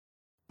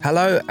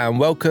Hello and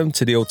welcome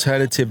to the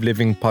Alternative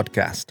Living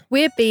Podcast.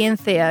 We're Bea and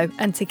Theo,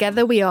 and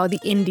together we are the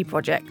Indie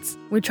Project.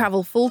 We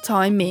travel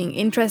full-time meeting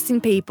interesting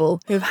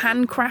people who have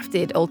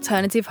handcrafted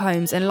alternative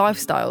homes and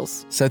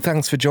lifestyles. So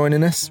thanks for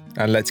joining us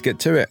and let's get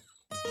to it.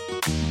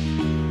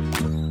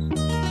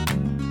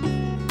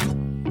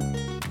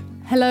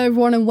 Hello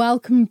everyone and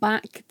welcome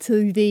back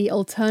to the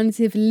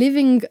Alternative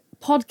Living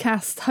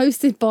Podcast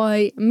hosted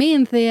by me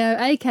and Theo,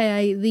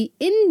 aka the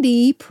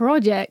Indie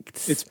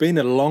Project. It's been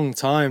a long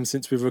time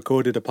since we've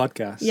recorded a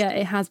podcast. Yeah,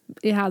 it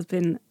has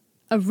been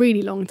a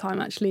really long time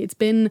actually. It's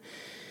been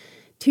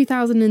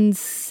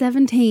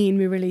 2017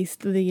 we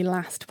released the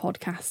last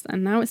podcast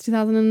and now it's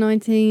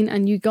 2019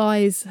 and you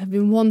guys have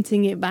been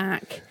wanting it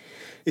back.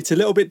 It's a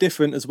little bit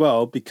different as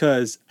well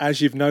because, as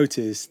you've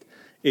noticed,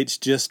 it's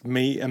just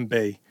me and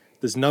Bea.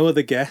 There's no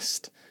other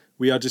guest.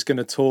 We are just going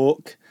to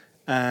talk,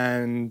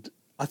 and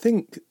I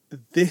think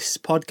this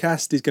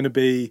podcast is going to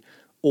be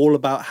all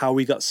about how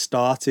we got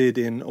started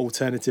in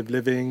alternative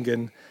living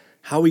and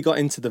how we got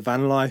into the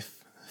van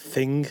life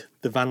thing,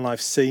 the van life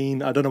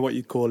scene. I don't know what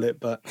you'd call it,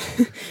 but...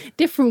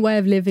 Different way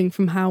of living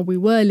from how we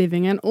were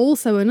living. And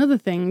also another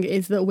thing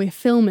is that we're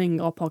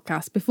filming our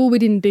podcast. Before we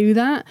didn't do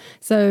that.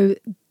 So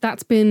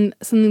that's been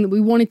something that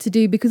we wanted to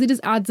do because it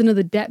just adds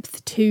another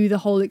depth to the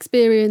whole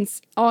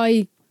experience.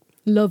 I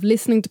love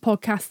listening to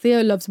podcasts.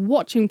 Theo loves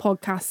watching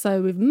podcasts.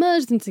 So we've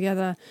merged them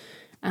together.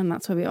 And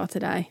that's where we are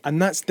today.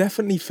 And that's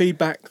definitely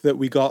feedback that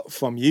we got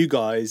from you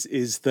guys,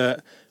 is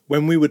that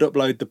when we would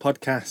upload the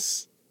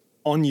podcasts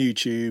on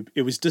YouTube,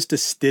 it was just a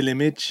still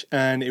image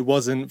and it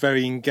wasn't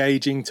very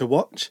engaging to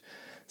watch.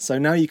 So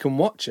now you can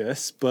watch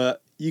us,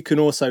 but you can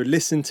also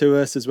listen to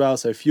us as well.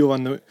 So if you're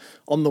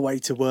on the way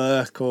to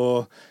work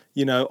or,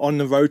 you know, on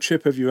the road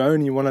trip of your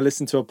own, you want to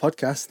listen to a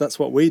podcast, that's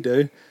what we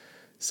do.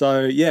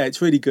 So yeah,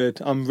 it's really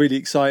good. I'm really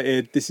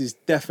excited. This is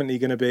definitely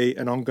going to be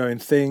an ongoing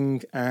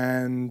thing,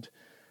 and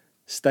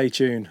stay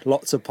tuned.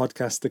 Lots of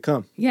podcasts to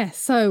come. Yes,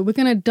 so we're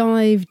going to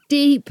dive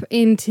deep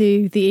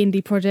into the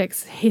Indie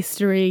Project's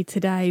history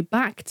today,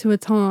 back to a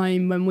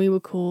time when we were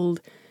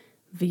called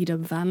VW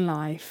Van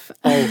Life.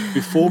 Oh,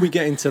 before we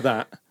get into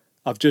that,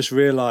 I've just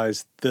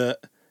realised that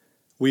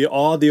we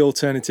are the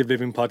Alternative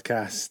Living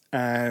Podcast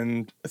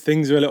and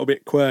things are a little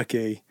bit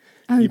quirky.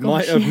 You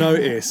might have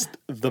noticed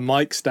the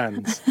mic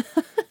stands.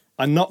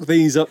 I knocked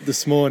these up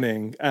this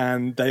morning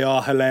and they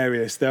are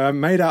hilarious. They're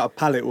made out of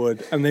pallet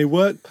wood and they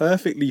work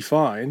perfectly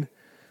fine.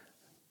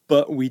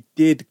 But we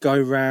did go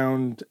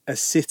round a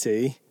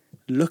city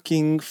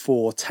looking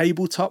for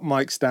tabletop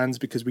mic stands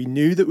because we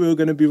knew that we were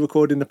going to be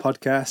recording the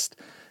podcast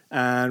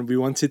and we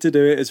wanted to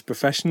do it as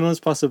professional as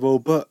possible.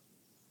 But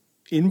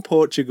in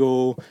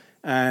Portugal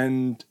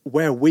and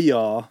where we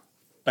are,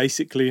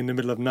 basically in the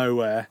middle of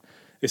nowhere,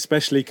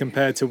 especially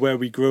compared to where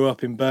we grew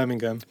up in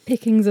Birmingham.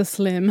 Pickings are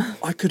slim.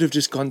 I could have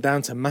just gone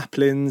down to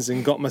Maplin's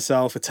and got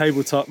myself a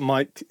tabletop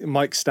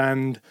mic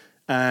stand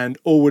and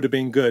all would have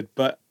been good.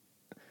 But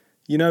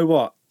you know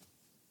what?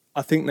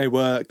 I think they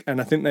work and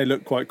I think they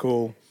look quite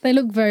cool. They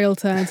look very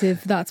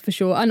alternative, that's for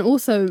sure. And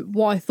also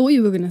what I thought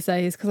you were going to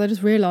say is, because I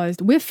just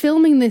realised, we're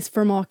filming this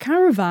from our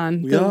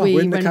caravan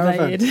We're in the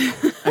renovated.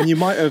 Caravan. And you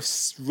might have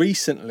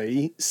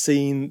recently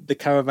seen the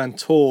caravan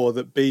tour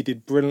that Bea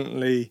did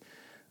brilliantly,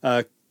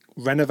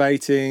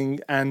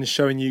 renovating and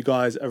showing you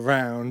guys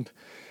around.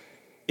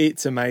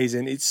 It's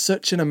amazing. It's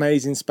such an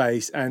amazing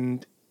space,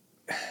 and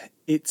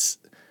it's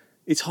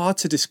hard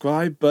to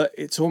describe, but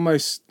it's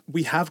almost,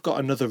 we have got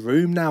another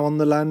room now on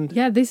the land.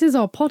 Yeah, this is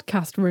our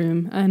podcast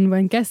room, and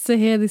when guests are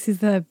here, this is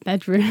their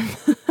bedroom.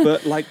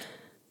 But like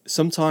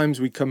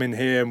sometimes we come in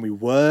here and we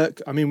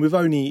work. I mean,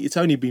 it's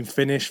only been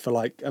finished for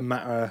like a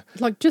matter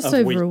like just of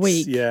over weeks. a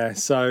week. Yeah,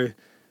 so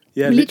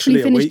yeah, we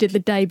literally finished a week. it the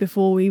day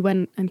before we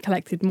went and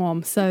collected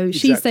Mom. So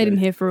she stayed in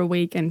here for a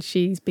week and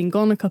she's been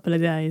gone a couple of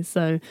days.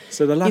 So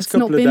the last it's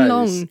couple not of been days,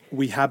 long.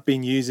 We have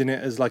been using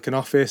it as like an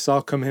office.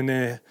 I'll come in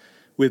here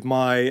with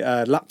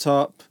my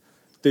laptop,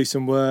 do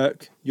some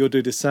work. You'll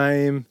do the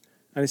same.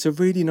 And it's a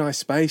really nice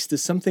space.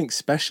 There's something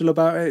special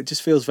about it. It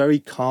just feels very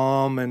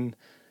calm and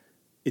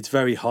it's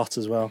very hot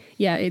as well.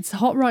 Yeah, it's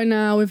hot right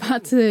now. We've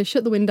had to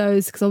shut the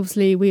windows because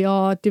obviously we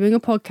are doing a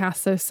podcast.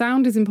 So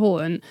sound is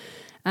important.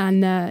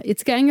 And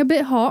it's getting a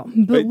bit hot,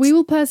 but we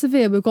will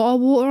persevere. We've got our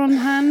water on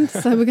hand,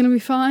 so we're going to be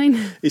fine.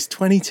 It's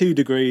 22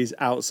 degrees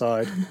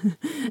outside.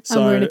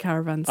 So and we're in a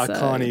caravan, so I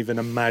can't even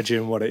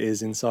imagine what it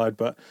is inside,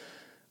 but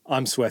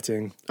I'm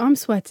sweating. I'm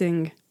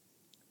sweating.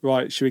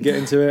 Right, should we get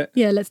into it?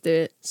 Yeah, let's do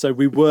it. So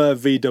we were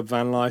VW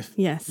Van Life.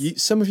 Yes.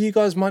 Some of you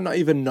guys might not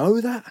even know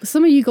that.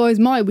 Some of you guys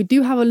might. We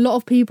do have a lot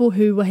of people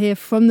who were here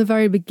from the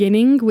very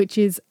beginning, which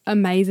is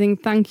amazing.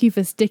 Thank you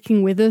for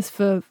sticking with us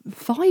for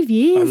 5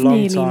 years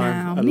nearly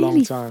now.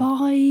 Nearly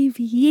 5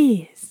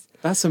 years.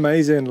 That's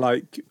amazing.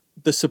 Like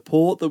the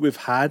support that we've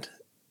had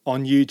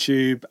on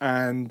YouTube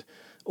and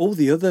all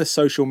the other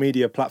social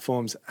media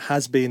platforms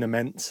has been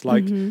immense.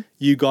 Like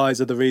you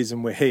guys are the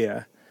reason we're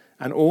here.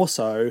 And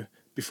also,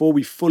 before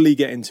we fully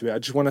get into it, I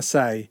just want to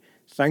say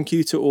thank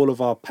you to all of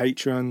our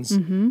patrons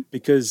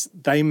because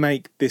they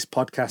make this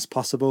podcast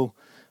possible.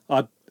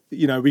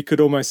 We could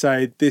almost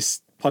say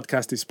this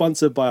podcast is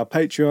sponsored by our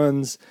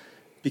Patreons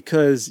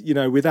because, you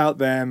know, without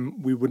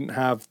them, we wouldn't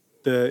have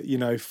the, you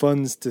know,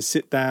 funds to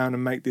sit down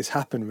and make this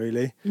happen,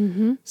 really.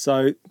 Mm-hmm.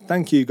 So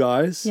thank you,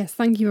 guys. Yes,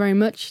 thank you very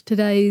much.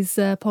 Today's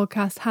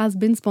podcast has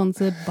been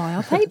sponsored by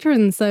our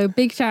patrons. So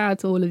big shout out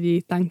to all of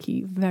you. Thank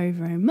you very,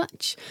 very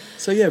much.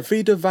 So yeah,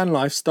 VW Van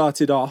Life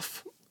started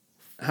off.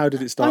 How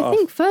did it start off? I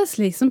think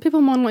firstly, some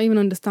people might not even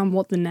understand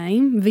what the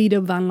name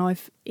VW Van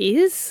Life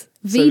is.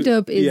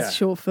 VW is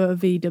short for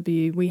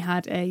VW. We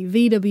had a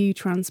VW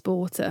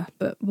Transporter,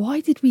 but why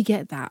did we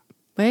get that?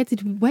 Where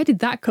did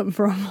that come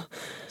from?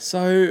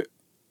 So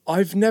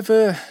I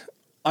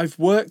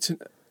worked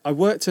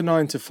a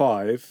 9 to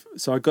 5.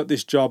 So I got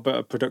this job at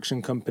a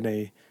production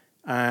company,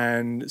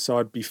 and so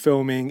I'd be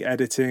filming,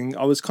 editing.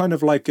 I was kind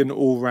of like an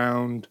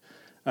all-round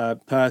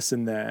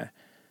person there.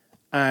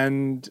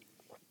 And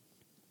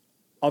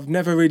I've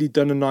never really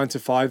done a 9 to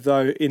 5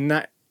 though in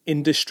that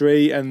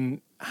industry,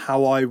 and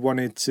how I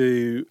wanted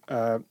to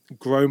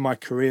grow my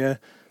career.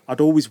 I'd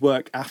always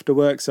work after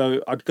work.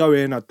 So I'd go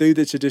in, I'd do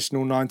the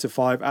traditional 9 to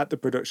 5 at the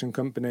production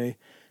company,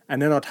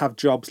 and then I'd have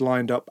jobs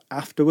lined up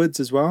afterwards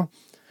as well.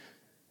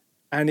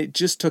 And it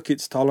just took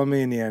its toll on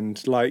me in the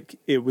end. Like,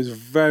 it was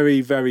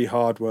very, very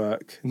hard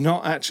work.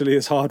 Not actually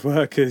as hard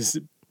work as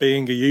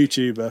being a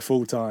YouTuber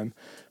full time,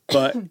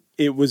 but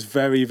it was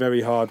very,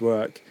 very hard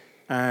work.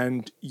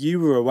 And you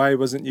were away,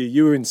 wasn't you?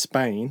 You were in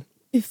Spain.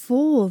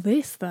 Before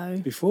this, though.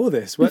 Before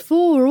this?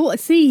 Before all...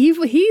 See,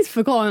 he's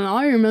forgotten.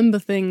 I remember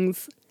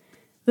things.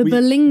 The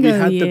Berlingo We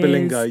had years. the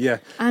Berlingo, yeah.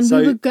 And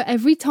we would go,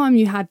 every time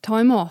you had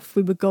time off,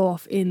 we would go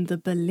off in the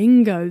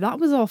Berlingo. That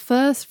was our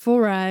first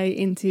foray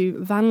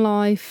into van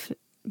life.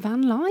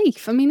 Van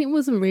life. I mean, it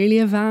wasn't really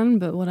a van,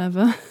 but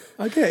whatever.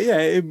 Okay, yeah.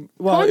 It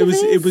was.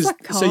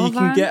 So you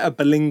can get a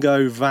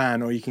Berlingo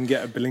van, or you can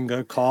get a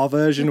Berlingo car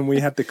version, and we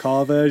had the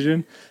car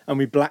version, and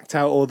we blacked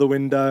out all the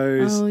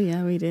windows. Oh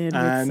yeah, we did.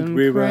 And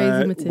we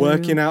were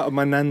working out of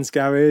my nan's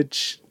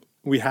garage.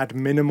 We had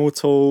minimal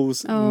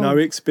tools, no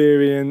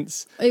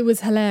experience. It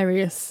was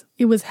hilarious.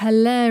 It was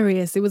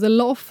a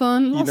lot of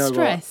fun, a lot of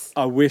stress.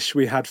 I wish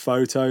we had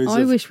photos.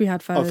 I wish we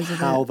had photos of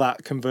how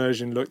that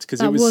conversion looked,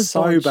 because it was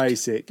so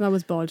basic. That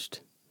was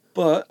bodged.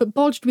 But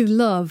bodged with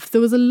love.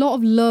 There was a lot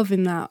of love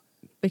in that,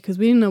 because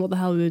we didn't know what the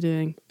hell we were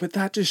doing. But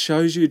that just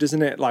shows you,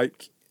 doesn't it?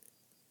 Like,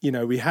 you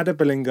know, we had a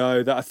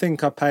Berlingo that I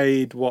think I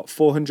paid,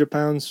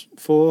 £400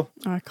 for?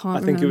 I can't remember.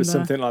 I think it was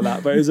something like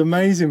that. But it was an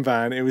amazing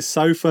van. It was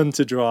so fun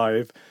to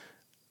drive.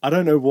 I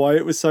don't know why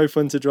it was so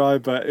fun to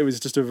drive, but it was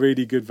just a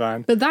really good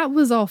van. But that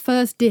was our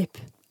first dip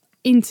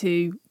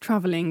into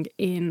travelling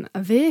in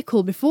a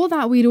vehicle. Before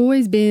that, we'd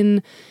always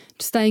been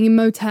staying in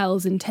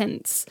motels and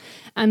tents.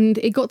 And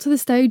it got to the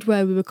stage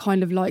where we were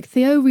kind of like,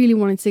 Theo really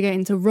wanted to get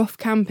into rough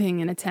camping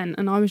in a tent.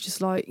 And I was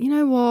just like, you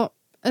know what?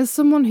 As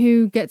someone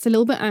who gets a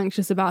little bit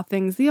anxious about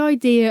things, the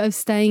idea of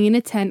staying in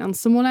a tent on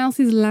someone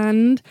else's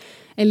land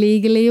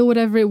illegally or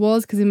whatever it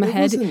was, because in my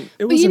head,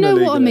 but you know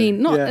what I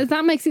mean.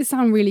 That makes it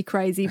sound really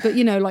crazy, but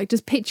you know, like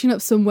just pitching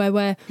up somewhere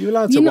where you're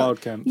allowed to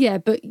wild camp. Yeah,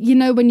 but you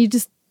know, when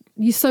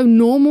you're so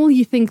normal,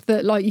 you think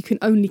that like you can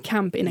only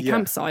camp in a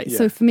campsite. Yeah.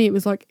 So for me, it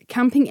was like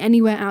camping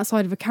anywhere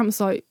outside of a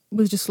campsite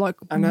was just like,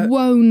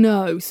 whoa,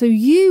 no. So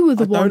you were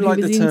the one who was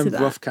into that. I don't like the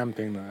term rough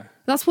camping though.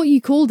 That's what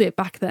you called it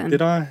back then.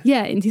 Did I?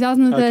 Yeah, in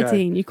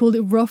 2013, you called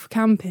it rough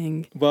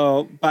camping.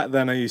 Well, back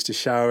then I used to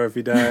shower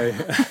every day.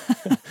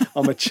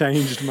 I'm a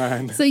changed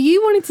man. So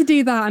you wanted to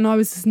do that, and I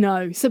was just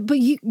no. So, but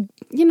you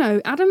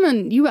know,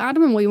 adamant. You were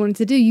adamant what you wanted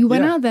to do. You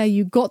went out there,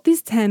 you got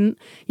this tent,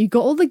 you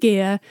got all the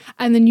gear,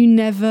 and then you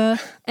never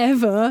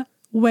ever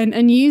went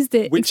and used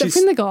it, except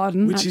in the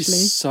garden. Which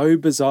is so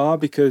bizarre,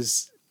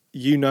 because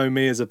you know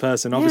me as a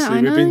person.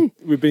 Obviously,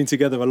 we've been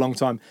together a long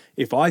time.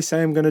 If I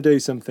say I'm going to do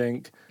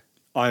something,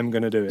 I'm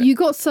going to do it. You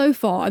got so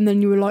far, and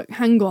then you were like,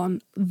 hang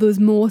on, there's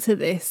more to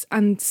this.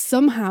 And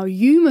somehow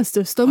you must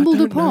have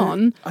stumbled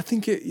upon... know. I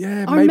think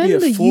maybe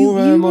a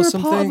forum or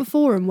something. You were a part of a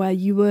forum where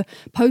you were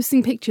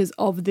posting pictures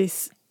of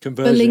this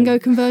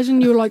Berlingo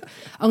conversion. You were like,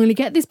 I'm going to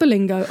get this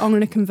Berlingo, I'm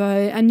going to convert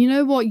it. And you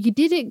know what? You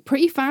did it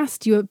pretty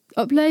fast. You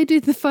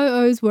uploaded the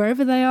photos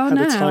wherever they are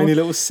now. Had a tiny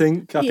little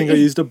sink. I think I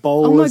used a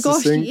bowl as a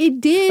sink.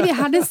 It did. It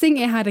had a sink.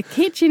 It had a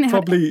kitchen. It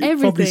had everything.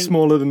 Probably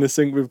smaller than the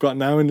sink we've got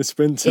now in the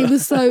Sprinter. It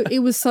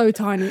was so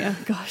tiny. Oh,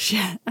 gosh,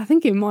 yeah. I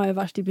think it might have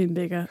actually been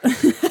bigger.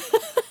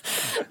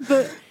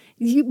 But...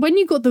 when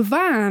you got the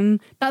van,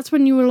 that's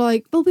when you were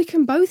like, well, we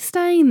can both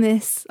stay in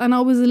this. And I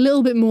was a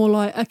little bit more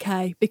like,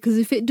 okay, because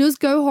if it does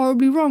go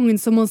horribly wrong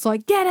and someone's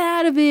like, get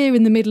out of here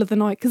in the middle of the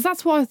night, because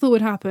that's what I thought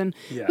would happen,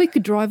 we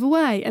could drive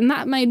away. And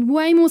that made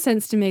way more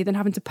sense to me than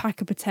having to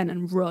pack up a tent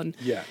and run.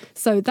 Yeah.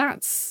 So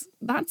that's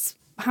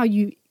how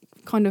you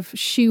kind of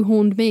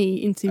shoehorned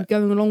me into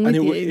going along with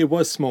you. And it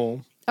was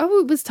small.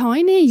 Oh, it was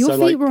tiny. Your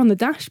feet were on the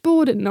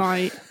dashboard at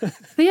night.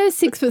 Theo's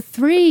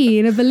 6'3"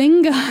 in a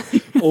Berlingo.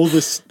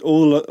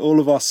 all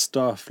of our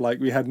stuff, like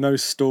we had no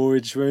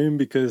storage room,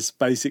 because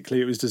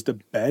basically it was just a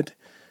bed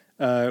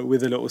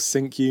with a little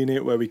sink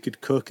unit where we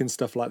could cook and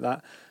stuff like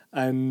that.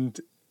 And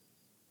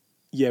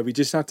yeah, we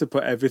just had to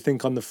put everything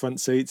on the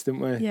front seats, didn't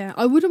we? Yeah,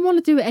 I wouldn't want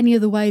to do it any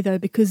other way though,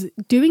 because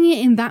doing it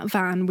in that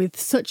van with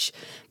such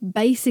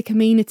basic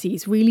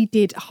amenities really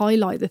did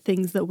highlight the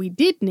things that we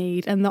did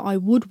need and that I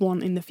would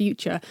want in the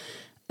future.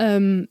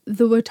 There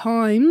were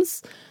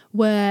times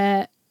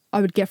where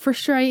I would get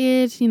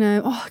frustrated, you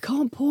know, I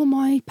can't pour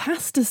my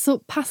pasta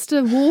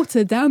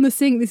water down the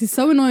sink. This is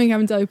so annoying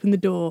having to open the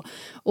door.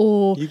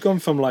 Or you've gone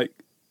from like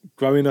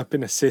growing up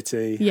in a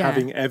city,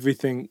 having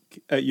everything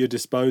at your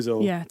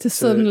disposal, to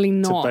suddenly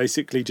not. To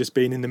basically just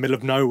being in the middle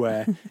of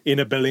nowhere in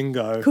a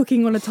Berlingo.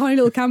 Cooking on a tiny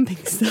little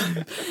camping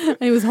stove.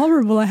 It was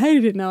horrible. I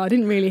hated it now. I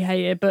didn't really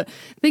hate it. But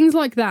things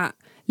like that,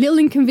 little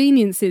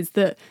inconveniences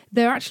that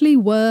they're actually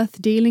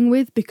worth dealing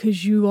with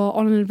because you are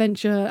on an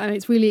adventure and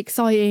it's really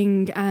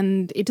exciting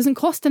and it doesn't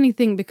cost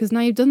anything because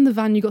now you've done the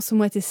van, you've got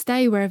somewhere to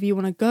stay wherever you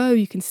want to go.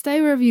 You can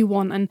stay wherever you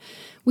want. And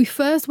we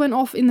first went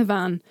off in the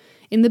van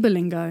in the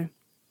Berlingo.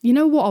 You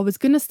know what? I was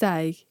going to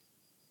say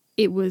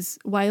it was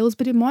Wales,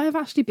 but it might have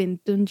actually been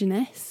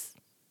Dungeness.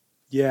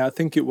 Yeah, I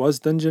think it was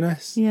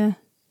Dungeness. Yeah.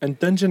 And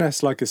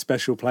Dungeness like a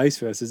special place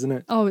for us, isn't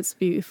it? Oh, it's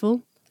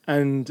beautiful.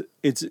 And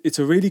it's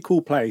a really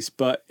cool place,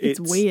 but it's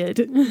weird.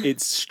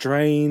 It's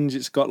strange.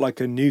 It's got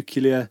like a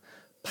nuclear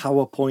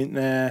power point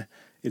there.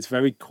 It's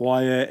very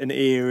quiet and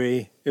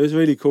eerie. It was a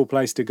really cool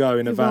place to go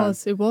in a van.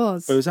 It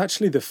was. But it was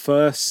actually the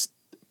first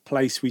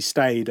place we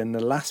stayed and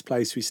the last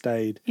place we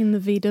stayed in the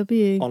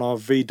VW on our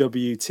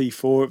VW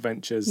T4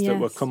 adventures that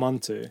we'll come on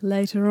to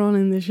later on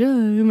in the show,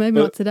 maybe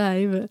not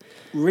today. But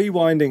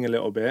rewinding a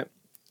little bit,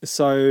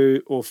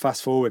 or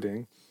fast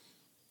forwarding,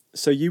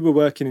 so you were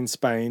working in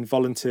Spain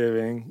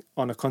volunteering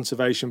on a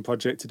conservation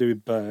project to do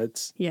with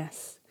birds.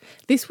 Yes,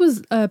 this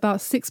was about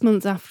 6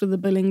 months after the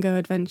Berlingo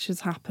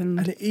adventures happened,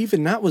 and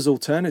even that was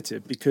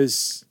alternative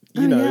because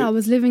you know I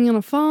was living on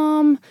a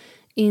farm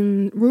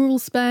in rural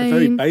Spain. A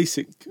very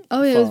basic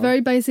farm. It was very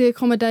basic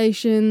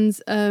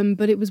accommodations,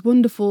 but it was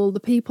wonderful.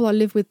 The people I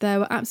lived with there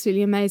were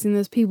absolutely amazing.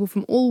 There's people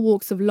from all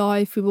walks of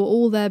life. We were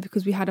all there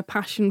because we had a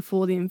passion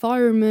for the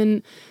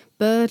environment,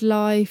 bird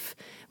life.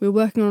 We were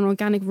working on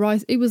organic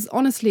rice. It was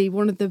honestly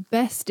one of the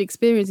best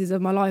experiences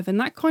of my life, and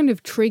that kind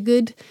of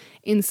triggered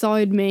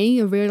inside me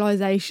a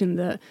realisation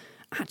that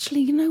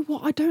actually, you know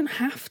what? I don't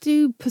have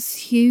to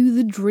pursue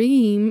the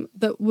dream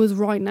that was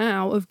right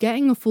now of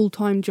getting a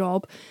full-time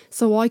job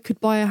so I could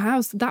buy a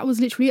house. That was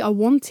literally, I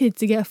wanted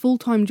to get a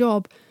full-time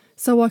job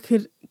so I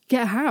could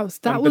get a house.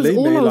 That was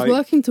all I was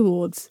working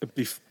towards.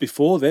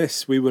 Before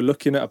this, we were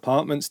looking at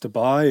apartments to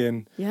buy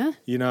and,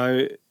 you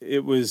know,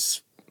 it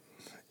was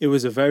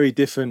a very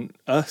different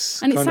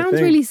us. And it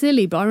sounds really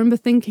silly, but I remember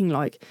thinking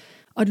like,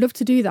 I'd love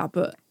to do that,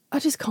 but I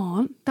just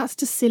can't. That's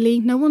just silly.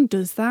 No one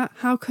does that.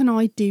 How can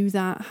I do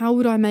that? How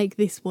would I make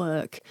this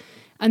work?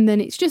 And then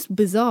it's just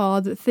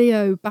bizarre that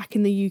Theo back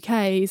in the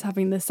UK is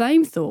having the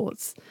same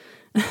thoughts.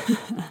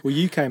 Well,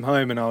 you came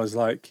home and I was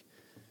like,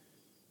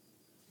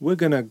 we're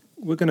gonna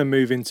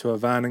move into a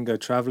van and go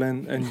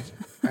travelling,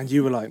 and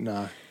you were like,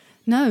 nah.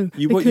 No,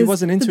 you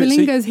wasn't into it.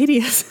 The Berlingo's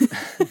hideous.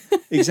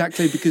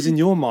 Exactly, because in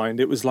your mind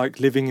it was like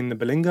living in the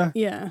Berlingo.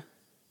 Yeah.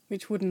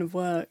 Which wouldn't have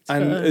worked.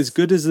 And as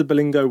good as the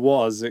Berlingo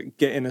was at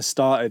getting us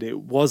started, it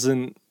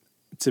wasn't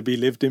to be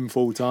lived in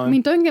full time. I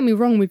mean, don't get me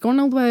wrong, we'd gone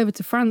all the way over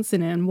to France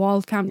in it and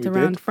wild camped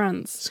around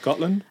France.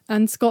 Scotland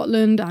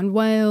and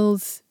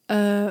Wales.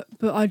 But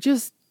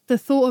the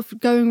thought of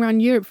going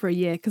around Europe for a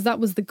year, because that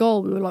was the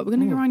goal. We were like, we're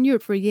going to go around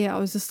Europe for a year. I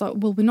was just like,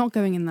 well, we're not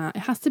going in that. It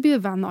has to be a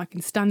van that I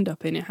can stand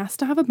up in. It has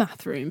to have a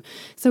bathroom.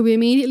 So we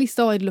immediately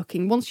started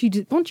looking. Once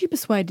you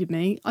persuaded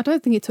me, I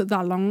don't think it took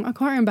that long. I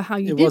can't remember how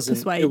you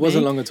persuade me. It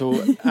wasn't long at all.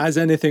 As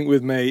anything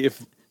with me,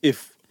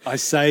 if I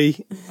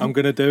say I'm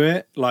going to do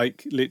it,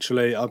 like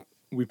literally,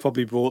 we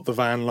probably bought the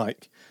van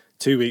like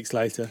 2 weeks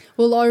later.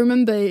 Well, I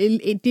remember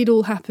it did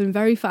all happen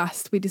very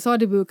fast. We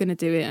decided we were going to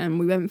do it and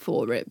we went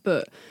for it.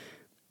 But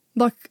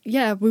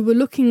we were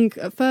looking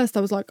at first. I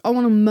was like, I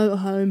want a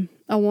motorhome.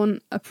 I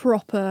want a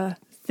proper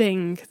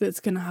thing that's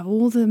going to have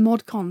all the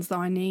mod cons that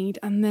I need.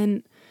 And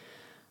then,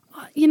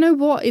 you know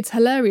what? It's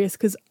hilarious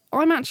because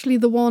I'm actually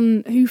the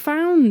one who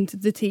found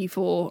the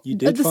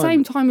T4 at the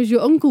same time as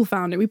your uncle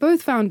found it. We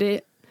both found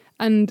it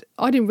and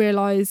I didn't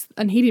realise,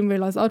 and he didn't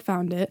realise I'd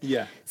found it.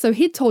 Yeah. So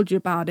he'd told you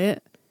about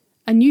it.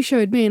 And you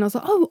showed me and I was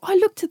like, oh, I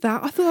looked at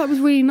that. I thought that was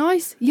really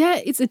nice.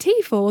 Yeah, it's a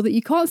T4 that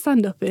you can't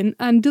stand up in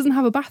and doesn't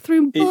have a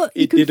bathroom, but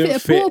you can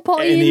fit a pool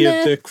potty in there. It didn't fit any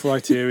of the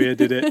criteria,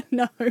 did it?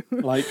 No.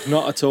 Like,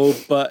 not at all,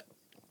 but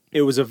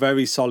it was a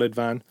very solid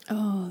van.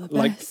 Oh, the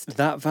best. Like,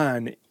 that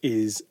van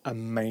is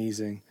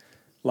amazing.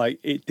 Like,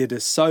 it did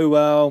us so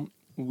well.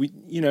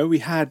 We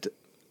had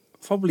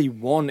probably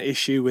one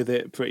issue with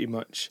it pretty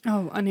much.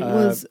 Oh, and it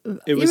was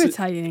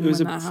irritating. It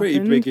was a pretty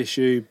big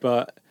issue,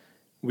 but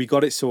we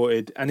got it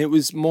sorted, and it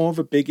was more of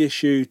a big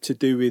issue to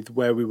do with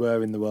where we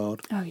were in the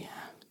world. Oh, yeah.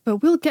 But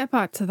we'll get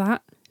back to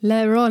that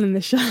later on in the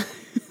show.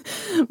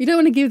 We don't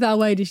want to give that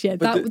away just yet.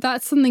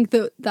 That's something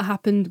that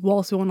happened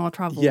whilst we were on our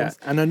travels. Yeah,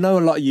 and I know a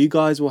lot of you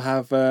guys will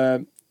have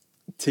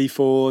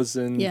T4s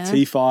and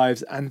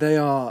T5s, and they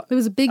are there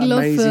was a big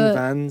amazing love for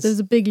vans. There's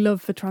a big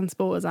love for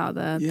transporters out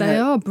there. Yeah. They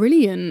are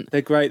brilliant.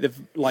 They're great.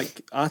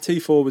 Our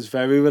T4 was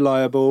very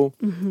reliable.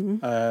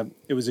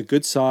 It was a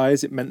good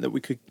size. It meant that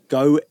we could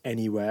go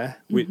anywhere,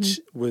 which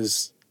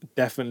was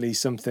definitely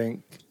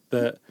something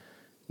that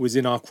was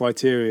in our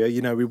criteria.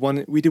 You know,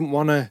 we didn't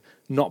want to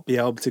not be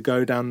able to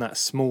go down that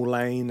small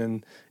lane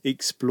and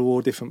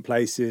explore different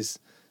places.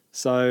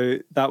 So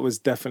that was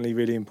definitely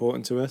really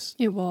important to us.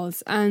 It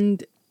was.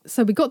 And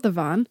so we got the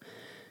van,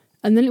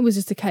 and then it was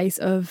just a case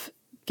of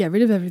get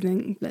rid of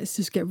everything. Let's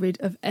just get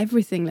rid of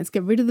everything. Let's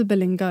get rid of the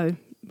Berlingo.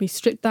 We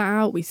stripped that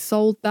out. We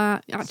sold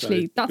that.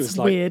 Actually, so that's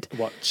weird.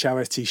 What,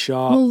 charity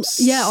shops? Well,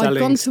 yeah, I'd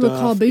gone to a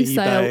car boot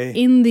sale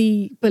in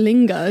the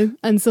Berlingo,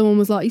 and someone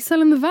was like, "You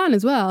selling the van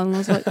as well?" And I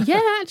was like,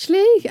 "Yeah,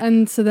 actually."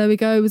 And so there we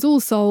go. It was all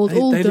sold,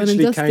 all done and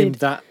dusted. Came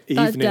that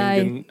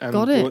evening and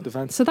bought the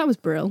van. So that was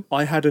brilliant.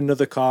 I had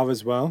another car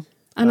as well,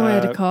 and I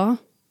had a car.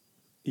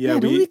 Yeah,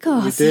 we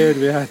did.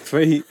 We had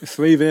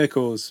three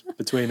vehicles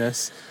between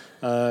us.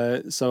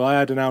 So I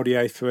had an Audi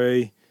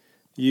A3.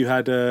 You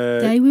had a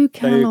Daewoo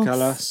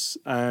Kalos,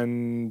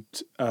 and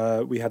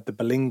we had the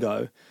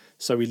Berlingo.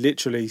 So we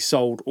literally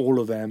sold all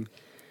of them,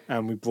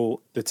 and we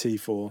bought the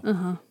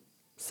T4.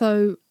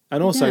 So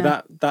and also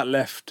that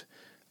left.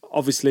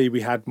 Obviously,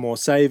 we had more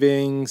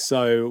savings,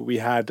 so we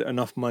had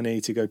enough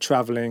money to go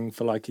travelling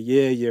for like a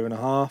year and a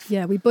half.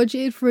 Yeah, we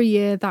budgeted for a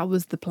year. That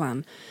was the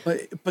plan.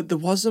 But there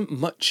wasn't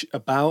much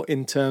about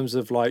in terms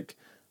of like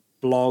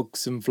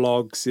blogs and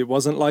vlogs. It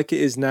wasn't like it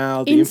is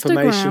now. The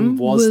information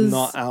was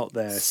not out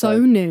there.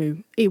 So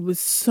new. It was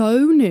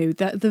so new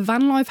that the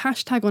van life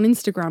hashtag on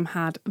Instagram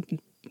had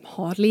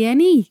hardly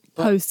any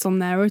posts on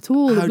there at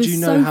all. How do you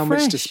know how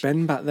much to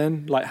spend back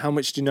then? Like, how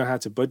much do you know how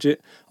to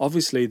budget?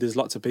 Obviously, there's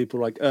lots of people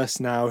like us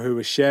now who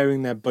are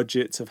sharing their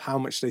budgets of how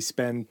much they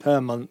spend per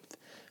month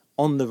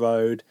on the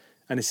road.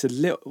 And it's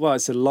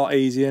a lot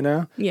easier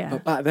now. Yeah.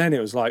 But back then it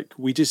was like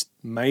we just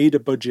made a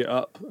budget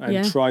up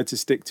and tried to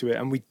stick to it.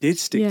 And we did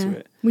stick to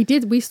it. We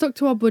did. We stuck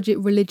to our budget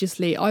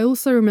religiously. I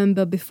also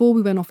remember before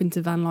we went off into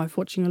van life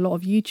watching a lot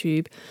of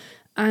YouTube.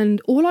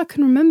 And all I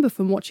can remember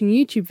from watching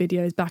YouTube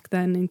videos back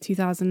then in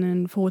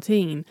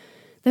 2014,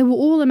 they were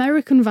all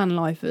American van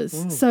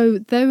lifers. So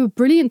they were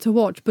brilliant to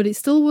watch, but it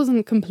still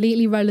wasn't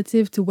completely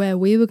relative to where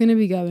we were going to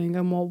be going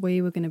and what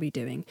we were going to be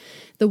doing.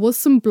 There was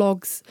some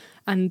blogs,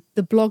 and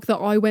the blog that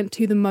I went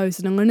to the most,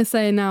 and I'm going to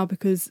say it now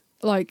because,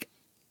 like,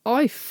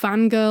 I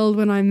fangirled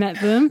when I met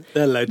them.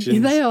 They're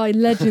legends. They are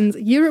legends.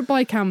 Europe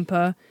by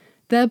Camper.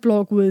 Their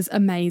blog was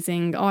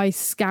amazing. I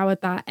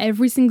scoured that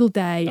every single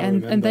day,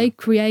 and they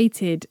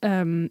created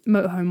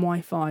Motorhome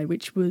Wi-Fi,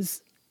 which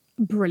was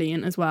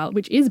brilliant as well,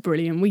 which is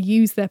brilliant. We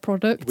use their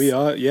products.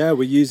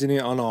 We're using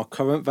it on our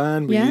current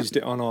van. We used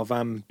it on our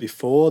van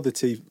before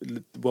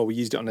we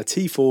used it on a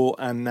T4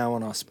 and now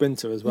on our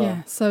Sprinter as well.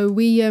 Yeah, so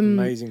we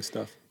amazing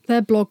stuff.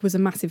 Their blog was a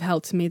massive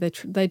help to me.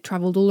 They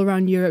travelled all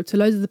around Europe to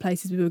loads of the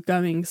places we were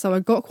going, so I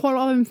got quite a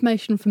lot of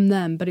information from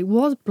them, but it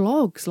was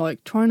blogs.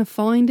 Like, trying to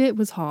find it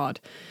was hard.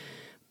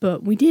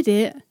 But we did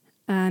it,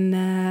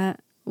 and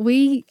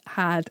we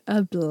had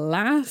a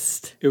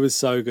blast. It was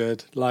so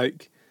good.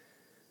 Like,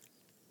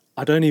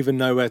 I don't even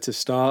know where to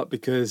start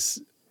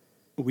because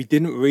we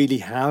didn't really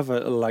have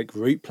a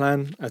route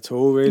plan at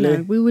all, really.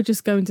 No, we were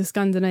just going to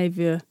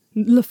Scandinavia,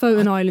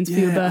 Lofoten Islands for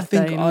your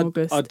birthday in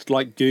August. I'd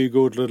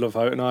Googled the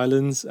Lofoten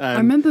Islands. And I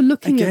remember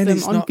looking at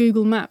them on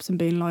Google Maps and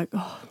being like,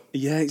 oh.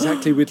 Yeah,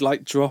 exactly. We'd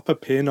drop a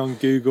pin on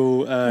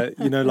Google,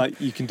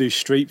 you can do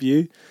Street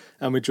View.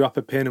 And we drop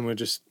a pin and we're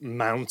just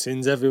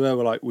mountains everywhere.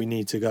 We're like, we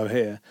need to go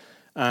here.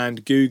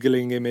 And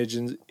Googling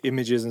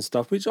images and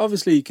stuff, which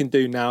obviously you can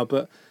do now,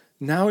 but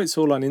now it's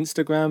all on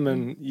Instagram,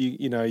 and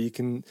you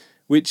can,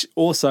 which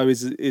also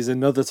is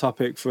another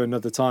topic for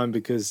another time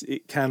because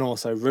it can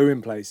also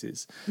ruin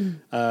places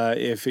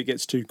if it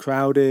gets too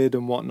crowded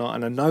and whatnot.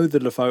 And I know the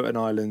Lofoten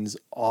Islands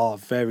are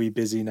very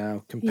busy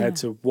now compared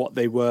to what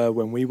they were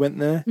when we went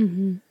there.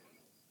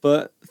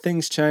 But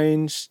things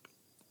change.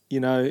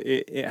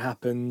 It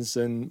happens,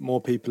 and more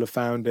people have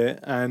found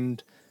it,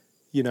 and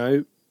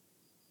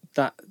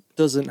that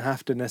doesn't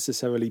have to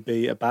necessarily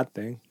be a bad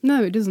thing.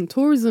 No, it doesn't.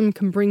 Tourism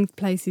can bring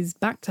places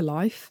back to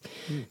life,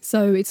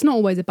 so it's not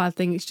always a bad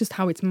thing. It's just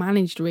how it's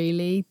managed,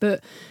 really.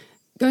 But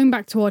going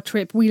back to our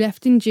trip, we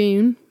left in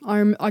June. I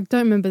don't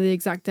remember the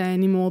exact day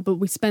anymore, but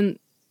we spent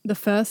the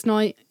first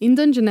night in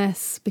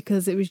Dungeness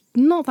because it was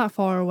not that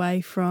far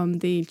away from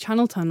the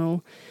Channel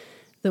Tunnel,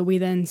 that we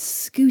then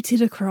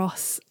scooted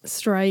across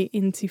straight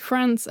into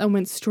France and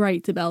went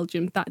straight to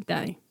Belgium that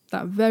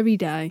very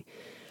day.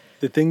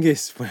 The thing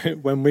is,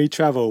 when we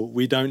travel,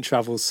 we don't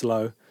travel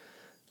slow.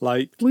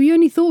 Like, we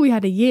only thought we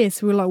had a year,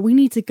 so we were like, we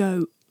need to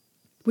go.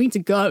 We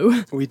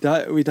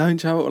don't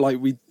travel, like,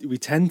 we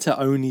tend to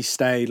only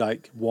stay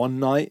like one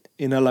night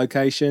in a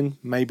location,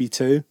 maybe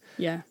two.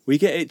 Yeah. We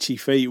get itchy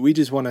feet. We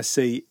just want to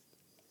see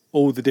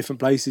all the different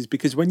places,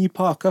 because when you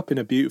park up in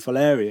a beautiful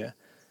area,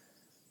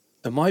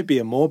 there might be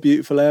a more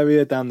beautiful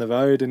area down the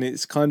road, and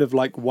it's kind of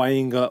like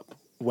weighing up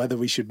whether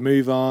we should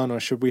move on or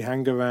should we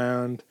hang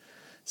around.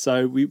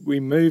 So we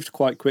moved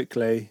quite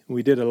quickly.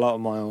 We did a lot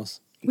of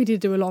miles. We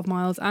did do a lot of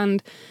miles,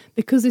 and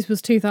because this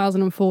was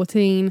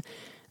 2014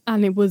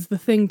 and it was the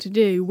thing to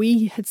do,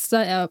 we had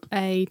set up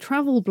a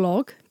travel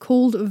blog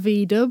called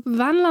VDub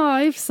Van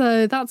Life.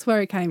 So that's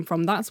where it came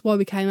from. That's why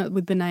we came up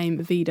with the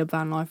name VDub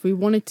Van Life. We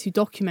wanted to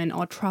document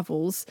our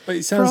travels. But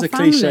it sounds a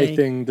cliche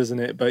thing, doesn't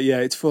it? But yeah,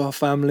 it's for our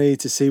family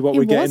to see what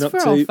we're getting up to. It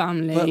was for our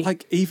family. But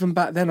like even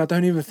back then, I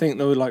don't even think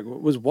there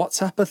was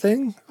WhatsApp a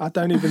thing? I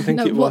don't even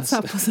think it was.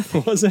 WhatsApp was a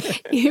thing. Was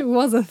it? It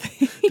was a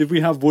thing. Did we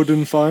have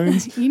wooden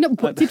phones?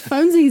 Did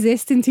phones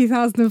exist in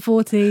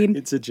 2014?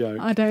 It's a joke.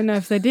 I don't know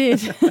if they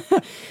did.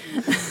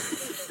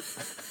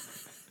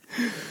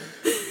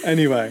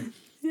 Anyway,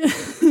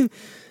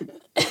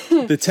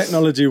 the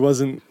technology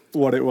wasn't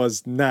what it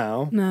was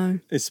now. No.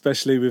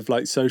 Especially with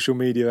like social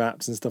media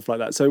apps and stuff like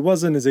that. So it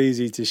wasn't as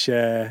easy to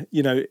share.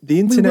 You know, the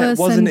internet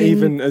wasn't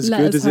even as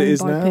good as it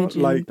is now.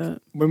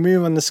 When we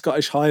were on the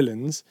Scottish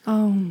Highlands.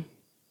 Oh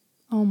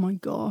my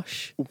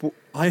gosh.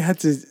 I had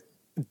to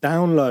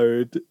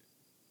download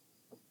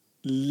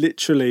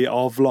literally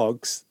our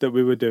vlogs that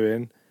we were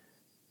doing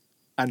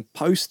and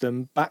post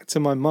them back to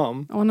my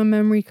mum. On a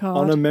memory card.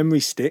 On a memory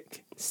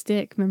stick.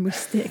 Memory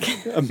stick.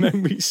 A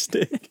memory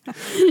stick.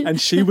 And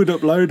she would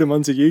upload them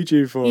onto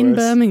YouTube for us. In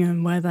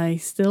Birmingham, where they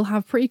still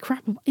have pretty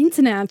crap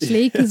internet,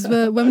 actually, because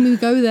when we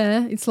go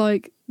there, it's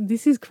like,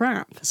 this is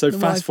crap. So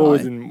fast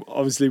forward, and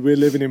obviously we're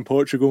living in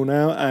Portugal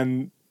now,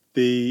 and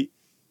the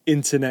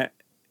internet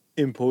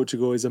in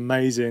Portugal is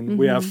amazing. Mm-hmm.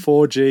 We have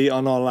 4G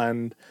on our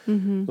land,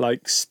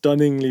 like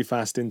stunningly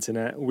fast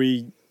internet.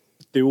 We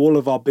do all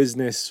of our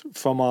business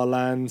from our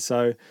land,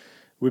 so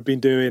we've been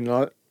doing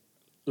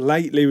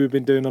lately we've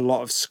been doing a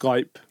lot of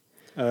Skype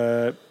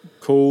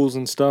calls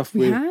and stuff.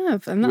 We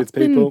have, and that's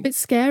been a bit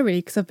scary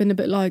because I've been a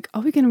bit like,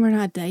 are we going to run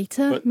out of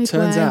data? But midway?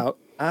 Turns out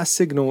our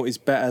signal is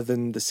better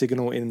than the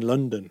signal in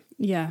London.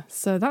 Yeah,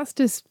 so that's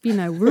just,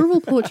 rural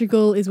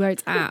Portugal is where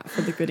it's at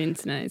for the good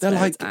internet. They're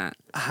like, it's at.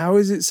 How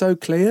is it so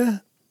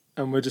clear?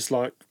 And we're just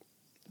like,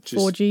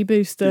 4G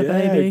booster,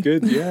 baby. Yeah,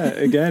 good. Yeah,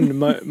 again,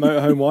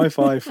 motorhome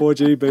Wi-Fi,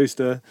 4G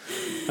booster.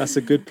 That's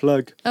a good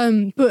plug.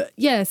 But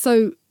yeah,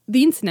 so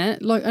the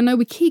internet, like, I know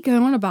we keep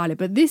going on about it,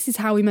 but this is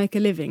how we make a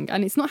living.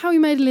 And it's not how we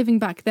made a living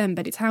back then,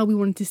 but it's how we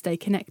wanted to stay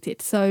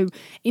connected. So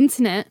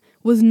internet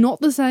was not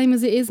the same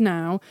as it is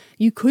now.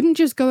 You couldn't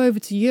just go over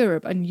to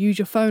Europe and use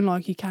your phone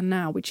like you can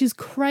now, which is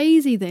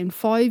crazy that in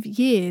 5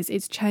 years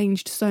it's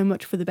changed so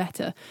much for the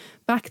better.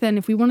 Back then,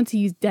 if we wanted to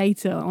use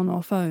data on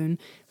our phone,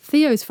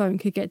 Theo's phone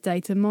could get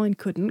data, mine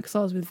couldn't because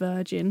I was with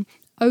Virgin.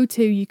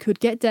 O2, you could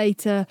get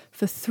data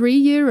for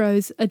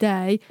 €3 a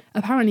day.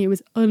 Apparently it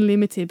was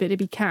unlimited, but it'd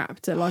be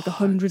capped at like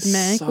 100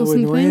 meg so or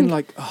something. Annoying,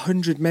 like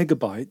 100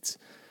 megabytes.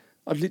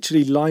 I'd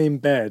literally lie in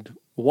bed,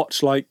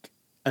 watch like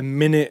a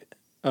minute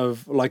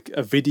of like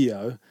a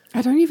video.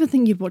 I don't even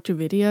think you'd watch a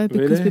video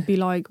because we'd be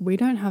like, we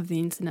don't have the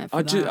internet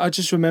for that. I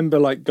just remember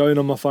like going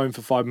on my phone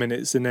for 5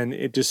 minutes and then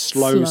it just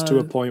slows to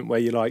a point where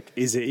you're like,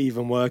 is it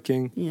even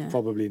working? Yeah.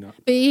 Probably not.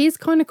 But it is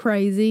kind of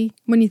crazy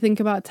when you think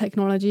about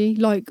technology.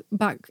 Like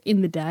back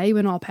in the day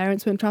when our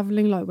parents went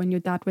travelling, like when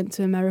your dad went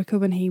to America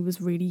when he was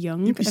really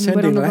young and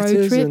went on a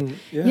road trip.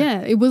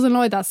 Yeah, it wasn't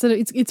like that. So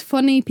it's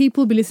funny.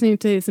 People will be listening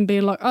to this and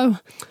being like, oh,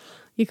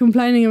 you're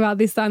complaining about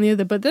this, that and the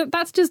other, but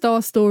that's just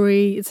our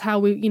story. It's how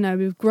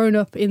we've grown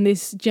up in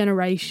this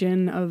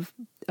generation of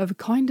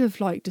kind of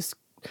like just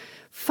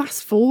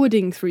fast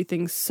forwarding through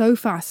things so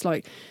fast.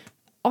 Like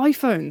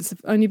iPhones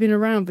have only been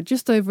around for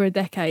just over a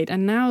decade,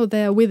 and now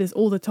they are with us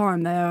all the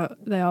time.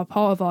 They are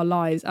part of our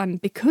lives,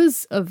 and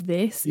because of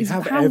this is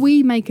how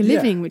we make a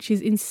living, which is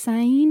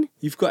insane.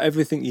 You've got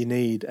everything you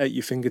need at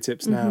your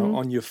fingertips now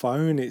on your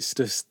phone.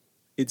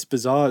 It's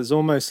bizarre. It's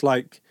almost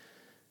like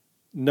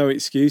no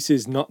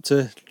excuses not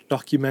to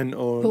document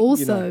or... But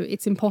also,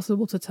 it's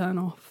impossible to turn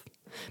off.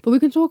 But we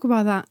can talk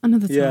about that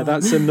another time. Yeah,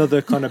 that's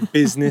another kind of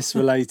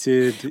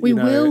business-related,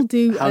 will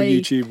do how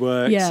YouTube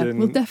works. Yeah,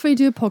 we'll definitely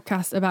do a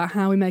podcast about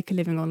how we make a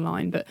living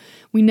online. But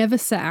we never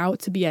set out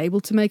to be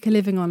able to make a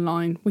living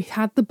online. We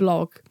had the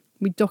blog.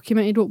 We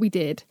documented what we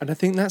did. And I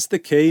think that's the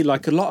key.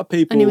 Like a lot of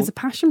people... And it was a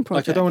passion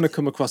project. Like I don't want to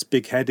come across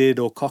big-headed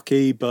or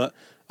cocky, but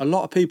a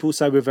lot of people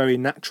say we're very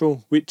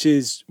natural, which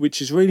is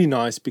really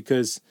nice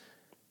because...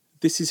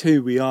 this is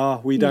who we are.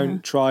 We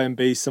don't try and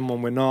be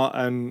someone we're not.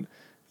 And,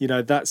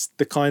 that's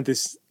the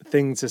kindest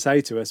thing to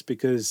say to us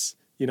because,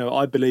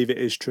 I believe it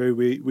is true.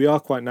 We are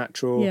quite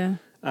natural. Yeah.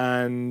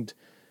 And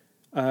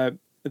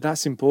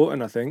that's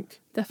important, I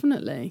think.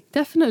 Definitely.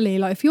 Definitely.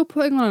 Like if you're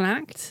putting on an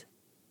act,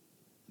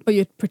 but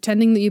you're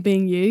pretending that you're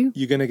being you,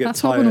 you're going to get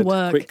that's tired not gonna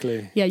work.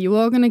 Quickly. Yeah, you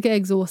are going to get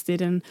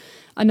exhausted. And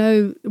I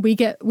know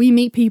we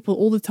meet people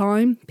all the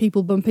time,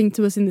 people bumping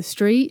to us in the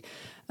street.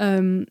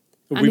 And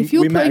if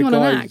you're putting on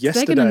an act,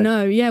 they're going to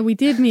know. Yeah, we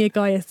did meet a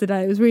guy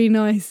yesterday. It was really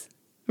nice.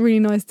 Really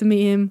nice to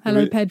meet him.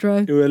 Hello,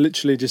 Pedro. We were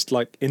literally just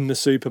like in the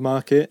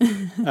supermarket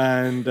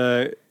and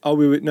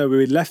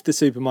we left the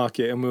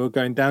supermarket and we were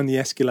going down the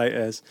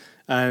escalators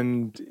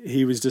and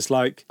he was just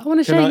like, I want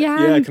to shake your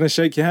hand. Yeah, can I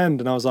shake your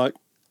hand? And I was like,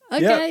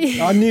 Okay.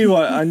 Yeah, I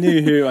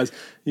knew who it was.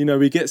 You know,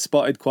 we get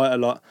spotted quite a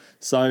lot.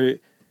 So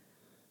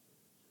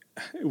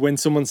when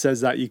someone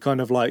says that, you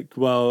kind of like,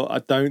 well, I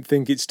don't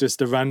think it's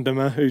just a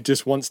randomer who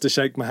just wants to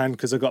shake my hand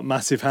because I got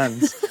massive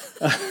hands.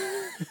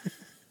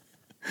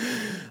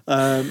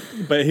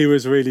 But he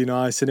was really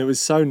nice, and it was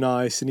so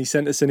nice. And he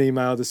sent us an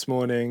email this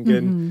morning,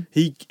 and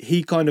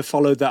he kind of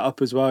followed that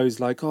up as well. He's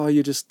like, oh,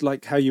 you're just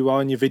like how you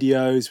are in your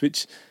videos,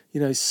 which,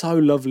 you know, is so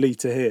lovely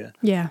to hear.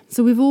 Yeah.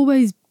 So we've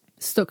always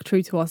stuck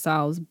true to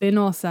ourselves,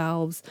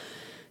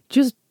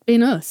 just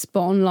been us,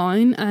 but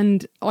online.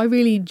 And I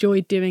really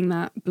enjoyed doing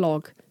that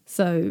blog.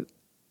 So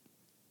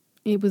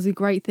it was a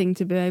great thing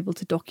to be able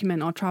to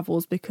document our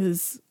travels,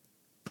 because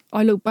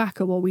I look back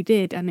at what we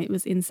did and it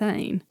was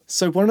insane.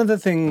 So one of the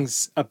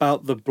things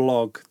about the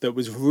blog that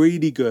was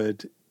really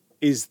good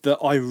is that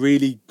I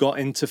really got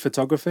into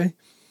photography.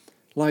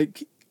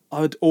 Like,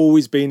 I'd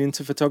always been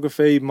into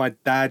photography. My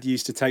dad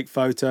used to take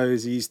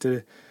photos. He used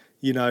to,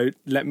 you know,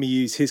 let me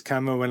use his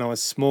camera when I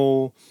was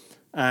small.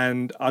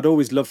 And I'd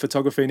always loved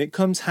photography. And it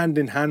comes hand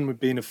in hand with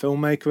being a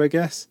filmmaker, I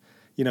guess.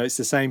 You know, it's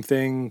the same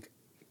thing,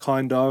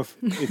 kind of.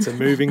 It's a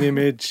moving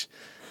image,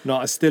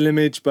 not a still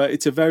image, but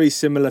it's a very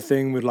similar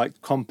thing with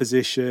like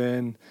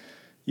composition,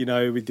 you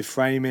know, with the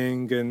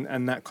framing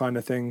and that kind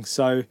of thing.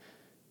 So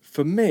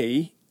for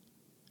me,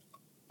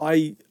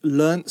 I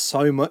learnt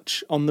so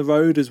much on the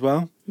road as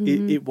well.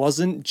 It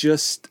wasn't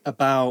just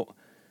about,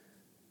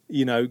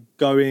 you know,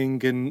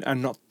 going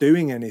and not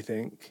doing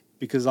anything,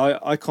 because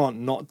I can't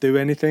not do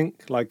anything.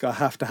 Like, I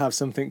have to have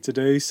something to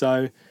do.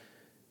 So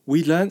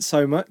we learnt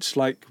so much.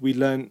 Like, we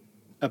learnt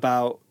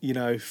about, you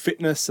know,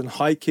 fitness and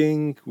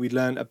hiking. We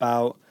learnt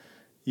about,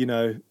 you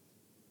know,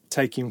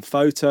 taking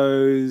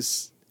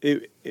photos.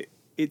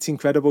 It's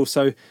incredible.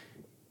 So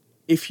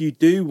if you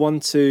do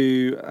want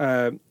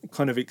to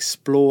kind of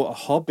explore a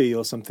hobby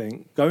or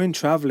something, going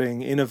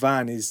traveling in a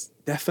van is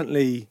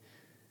definitely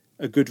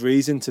a good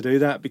reason to do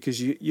that, because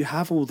you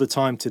have all the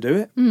time to do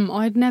it.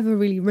 I'd never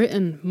really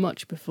written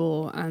much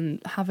before,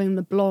 and having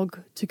the blog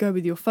to go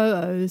with your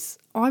photos,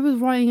 I was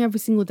writing every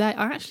single day.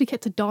 I actually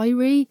kept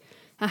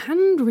a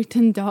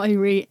handwritten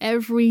diary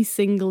every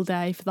single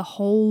day for the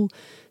whole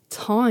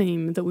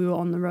time that we were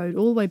on the road,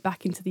 all the way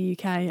back into the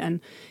UK, and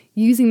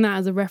using that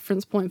as a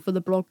reference point for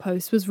the blog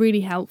post was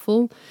really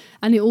helpful.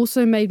 And it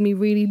also made me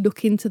really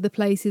look into the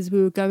places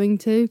we were going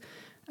to,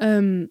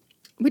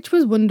 which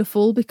was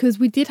wonderful, because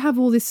we did have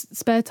all this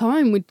spare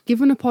time. We'd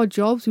given up our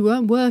jobs, we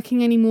weren't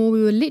working anymore,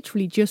 we were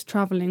literally just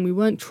travelling, we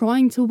weren't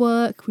trying to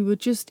work, we were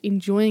just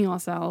enjoying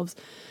ourselves.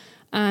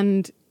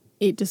 And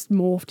it just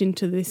morphed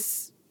into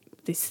this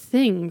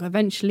thing.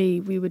 Eventually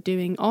we were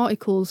doing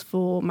articles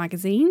for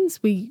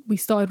magazines. We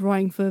started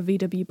writing for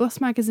VW Bus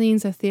magazine,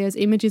 so Theo's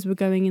images were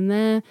going in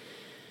there.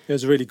 It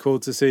was really cool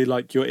to see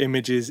like your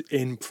images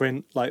in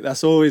print. Like,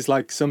 that's always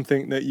like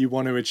something that you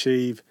want to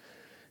achieve.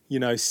 You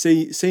know,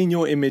 seeing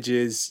your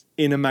images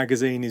in a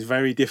magazine is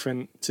very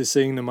different to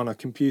seeing them on a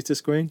computer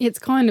screen. It's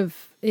kind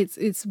of,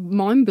 it's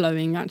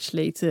mind-blowing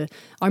actually.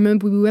 I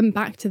remember we went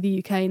back to the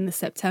UK in the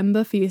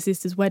September for your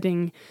sister's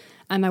wedding,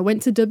 and I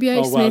went to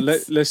WH Smith's. Well,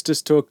 let's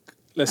just talk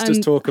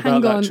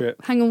about that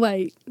trip. Hang on,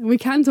 wait. We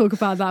can talk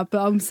about that,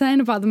 but I'm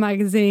saying about the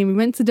magazine. We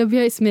went to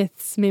WH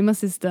Smith's, me and my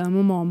sister and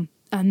my mum,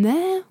 and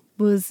there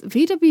was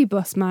VW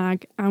Bus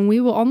Mag, and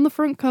we were on the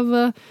front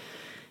cover,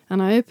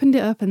 and I opened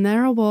it up, and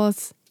there I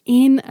was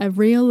in a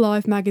real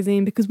life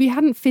magazine, because we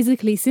hadn't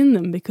physically seen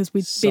them because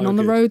we'd been on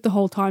the road the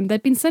whole time.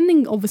 They'd been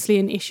sending obviously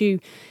an issue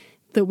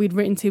that we'd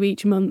written to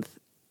each month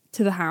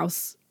to the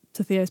house,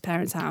 to Theo's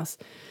parents' house,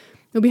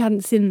 but we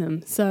hadn't seen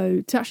them.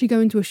 So to actually go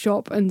into a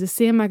shop and to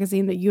see a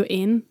magazine that you're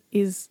in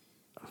is...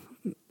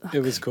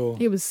 It was cool.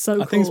 It was so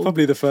cool. I think it's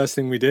probably the first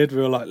thing we did.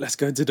 We were like, let's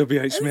go to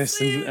WH Smith's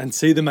and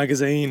see the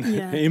magazine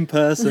in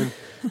person,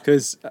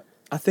 because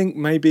I think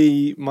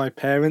maybe my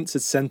parents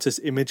had sent us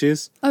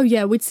images. Oh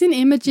yeah, we'd seen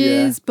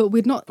images, but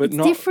we'd not. But it's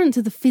not different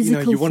to the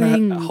physical thing. You want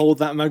to hold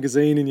that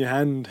magazine in your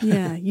hand.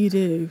 Yeah, you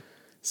do.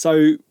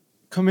 So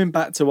coming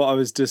back to what I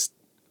was just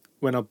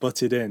when I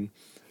butted in,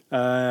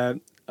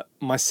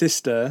 my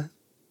sister,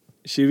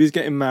 she was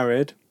getting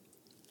married,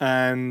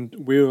 and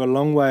we were a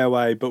long way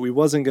away, but we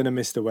wasn't going to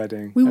miss the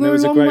wedding. We were a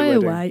long way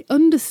away.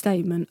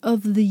 Understatement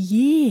of the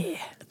year.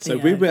 So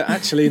we were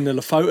actually in the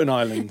Lofoten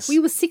Islands. We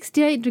were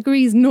 68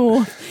 degrees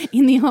north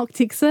in the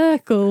Arctic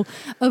Circle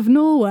of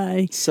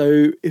Norway.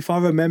 So if I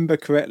remember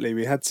correctly,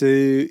 we had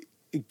to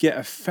get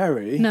a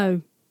ferry.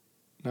 No?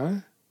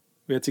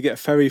 We had to get a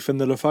ferry from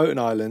the Lofoten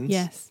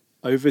Islands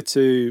over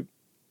to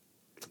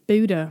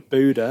Buda,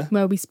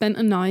 where we spent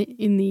a night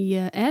in the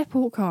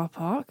airport car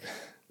park.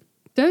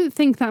 Don't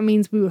think that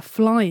means we were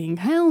flying.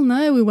 Hell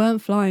no, we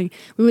weren't flying.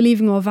 We were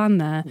leaving our van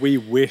there. We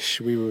wish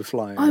we were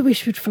flying. I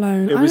wish we'd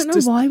flown. I don't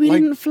know why we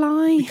didn't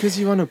fly. Because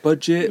you're on a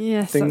budget.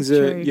 Yes, things that's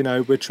are, true. you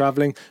know, we're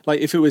travelling.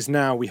 Like, if it was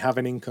now, we have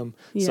an income,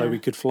 so we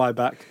could fly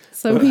back.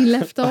 So we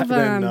left our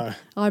van. Then, no.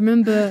 I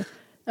remember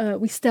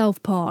we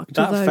stealth parked.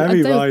 That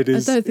ferry ride I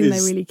don't think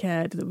they really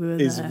cared that we were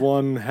there. Is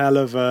one hell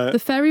of a... The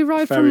ferry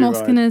ride from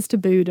Moskenes to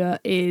Buda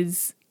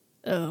is...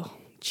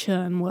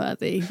 churn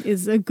worthy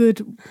is a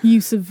good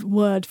use of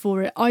word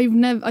for it. I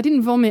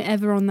didn't vomit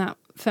ever on that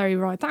ferry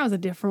ride. That was a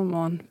different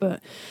one.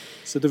 But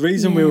so the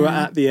reason we were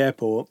at the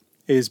airport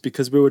is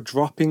because we were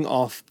dropping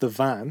off the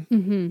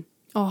van.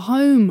 Our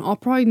home, our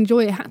pride and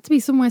joy, it had to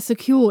be somewhere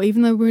secure,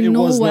 even though we're in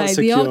Norway,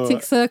 the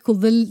Arctic Circle,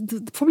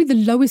 probably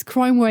the lowest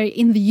crime rate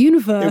in the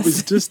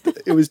universe.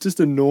 It was just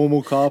a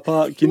normal car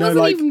park. It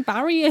wasn't even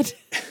barriered.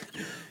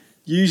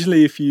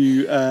 Usually if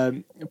you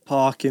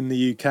park in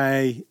the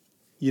UK,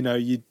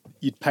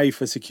 you'd pay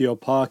for secure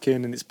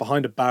parking and it's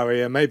behind a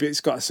barrier. Maybe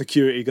it's got a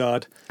security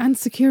guard. And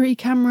security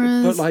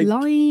cameras, but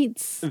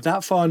lights.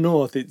 That far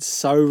north, it's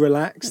so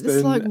relaxed.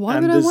 It's like, why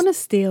would I want to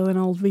steal an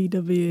old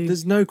VW?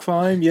 There's no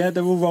crime. Yeah,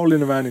 they're all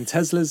rolling around in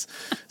Teslas.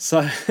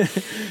 So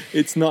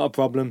it's not a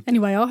problem.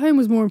 Anyway, our home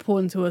was more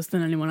important to us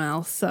than anyone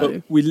else.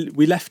 So but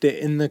we left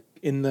it in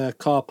the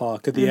car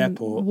park at the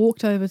airport.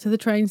 Walked over to the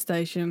train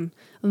station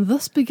and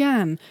thus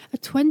began a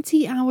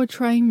 20-hour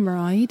train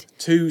ride.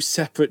 2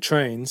 separate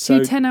trains.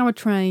 Two 10-hour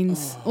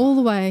trains all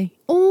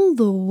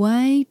the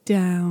way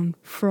down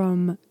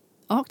from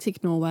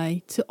Arctic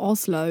Norway to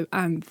Oslo.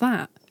 And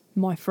that,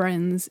 my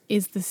friends,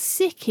 is the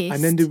sickest.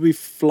 And then did we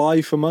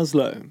fly from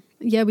Oslo?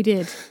 Yeah, we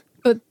did.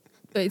 But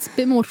it's a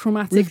bit more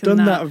traumatic than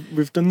that.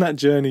 We've done that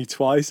journey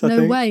twice, I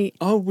think. No, wait.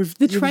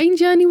 The train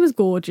journey was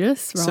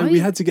gorgeous, right? So we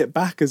had to get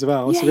back as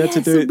well. So we had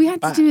to do it We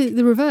had to do it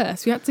the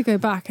reverse. We had to go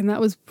back, and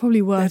that was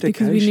probably worse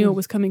because we knew it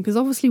was coming. Because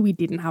obviously we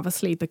didn't have a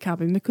sleeper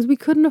cabin because we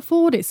couldn't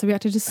afford it. So we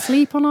had to just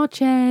sleep on our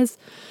chairs.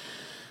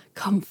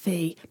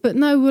 Comfy. But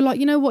no, we're like,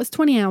 you know what? It's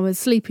 20 hours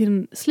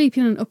sleeping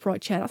in an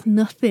upright chair. That's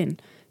nothing.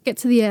 Get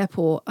to the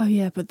airport. Oh,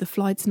 yeah, but the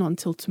flight's not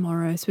until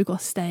tomorrow. So we've got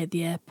to stay at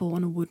the airport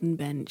on a wooden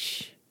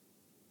bench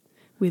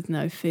with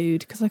no food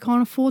because I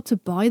can't afford to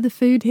buy the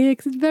food here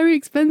because it's very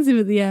expensive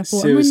at the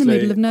airport. Seriously, I'm in the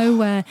middle of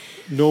nowhere.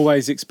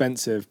 Norway's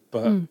expensive,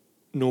 but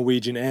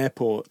Norwegian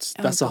airports,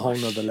 that's a whole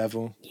nother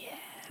level. Yeah.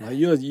 Like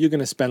you're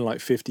going to spend like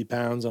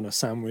 £50 on a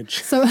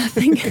sandwich. So I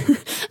think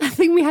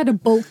we had a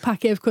bulk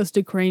packet of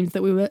custard creams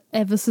that we were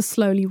ever so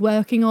slowly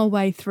working our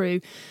way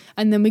through,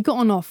 and then we got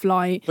on our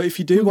flight. But if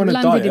you do want to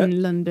landed diet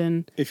in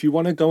London, if you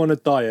want to go on a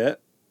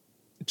diet,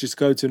 just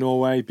go to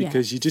Norway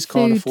because you just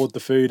can't afford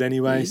the food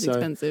anyway. It's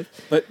expensive.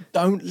 But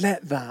don't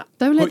let that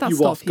put you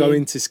stop off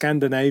going to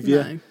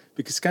Scandinavia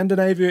because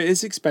Scandinavia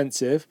is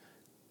expensive,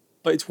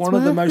 but it's one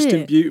of the most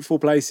beautiful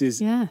places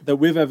that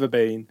we've ever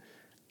been.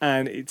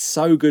 And it's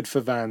so good for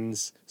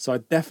vans. So I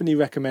definitely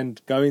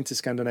recommend going to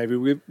Scandinavia.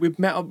 We've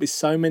met up with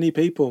so many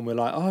people and we're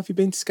like, oh, have you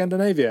been to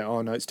Scandinavia?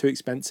 Oh, no, it's too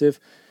expensive.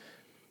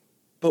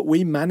 But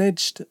we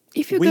managed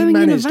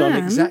on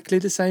exactly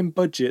the same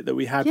budget that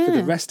we had for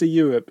the rest of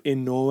Europe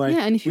in Norway.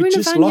 Yeah, and if you're in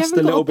a van, you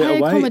haven't got to pay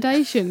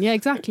accommodation. Yeah,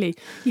 exactly.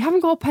 You haven't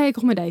got to pay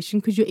accommodation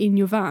because you're in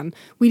your van.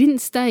 We didn't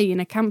stay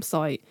in a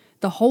campsite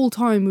the whole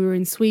time we were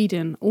in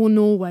Sweden or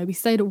Norway. We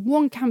stayed at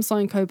one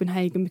campsite in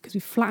Copenhagen because we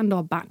flattened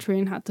our battery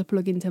and had to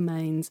plug into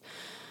mains.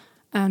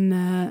 And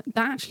that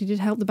actually did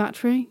help the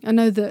battery. I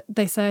know that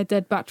they say a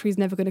dead battery is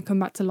never going to come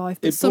back to life,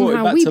 but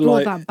somehow we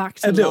brought that back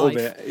to life. A little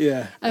bit,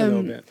 yeah, a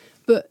little bit.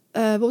 But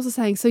what was I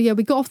saying? So yeah,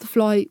 we got off the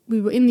flight. We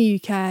were in the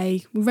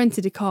UK. We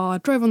rented a car,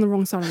 drove on the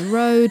wrong side of the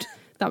road.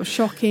 That was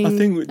shocking.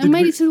 And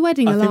made it to the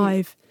wedding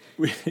alive.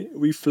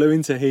 We flew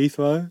into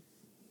Heathrow.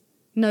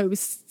 No, it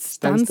was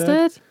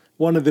Stansted.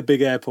 One of the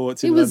big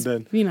airports in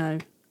London.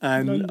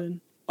 And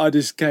London. I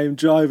just came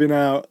driving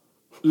out.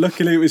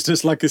 Luckily, it was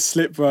just like a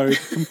slip road,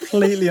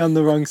 completely on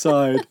the wrong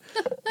side.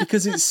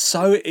 Because it's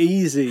so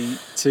easy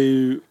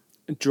to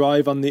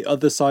drive on the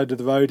other side of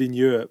the road in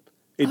Europe.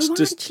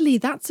 Actually,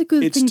 that's a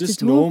good thing to talk about. It's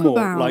just normal.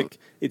 Like,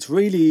 it's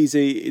really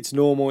easy. It's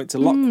normal. It's a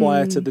lot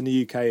quieter than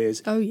the UK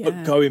is. Oh, yeah.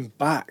 But going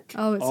back.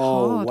 Oh, it's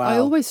hard. Wow. I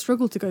always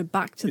struggle to go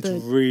back to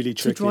really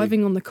tricky. To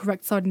driving on the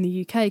correct side in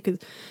the UK because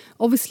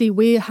obviously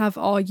we have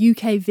our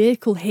UK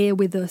vehicle here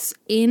with us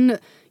in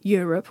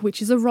Europe, which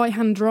is a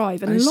right-hand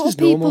drive. And a lot of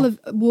people have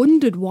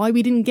wondered why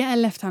we didn't get a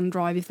left-hand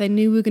drive if they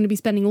knew we were going to be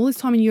spending all this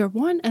time in Europe.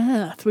 Why on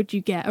earth would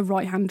you get a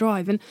right-hand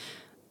drive? And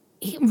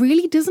it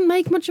really doesn't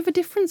make much of a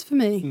difference for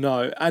me.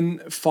 No,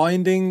 and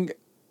finding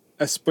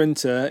a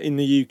Sprinter in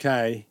the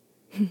UK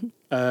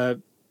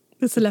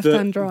that's a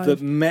left-hand drive that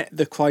met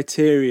the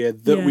criteria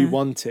that we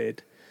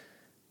wanted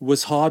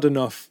was hard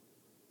enough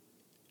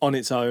on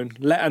its own,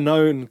 let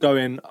alone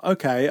going,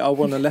 okay, I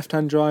want a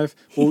left-hand drive.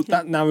 Well,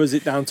 that narrows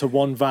it down to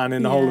one van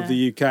in the whole of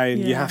the UK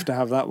and you have to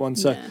have that one.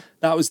 So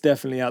that was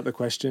definitely out of the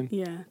question.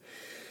 Yeah.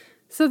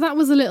 So that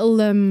was a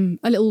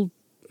little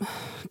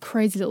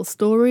crazy little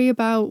story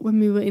about when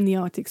we were in the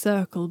Arctic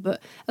Circle.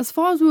 But as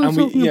far as we were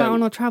talking about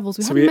on our travels,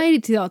 we haven't made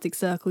it to the Arctic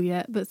Circle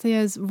yet, but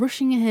Theo's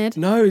rushing ahead.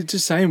 No,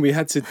 just saying we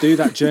had to do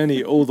that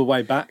journey all the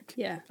way back.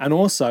 Yeah. And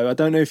also, I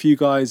don't know if you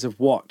guys have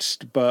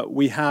watched, but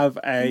we have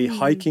a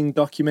hiking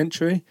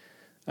documentary.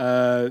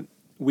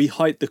 We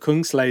hiked the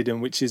Kungsleden,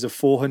 which is a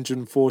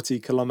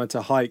 440-kilometre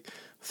hike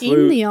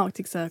in the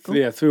Arctic Circle.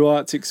 Yeah, through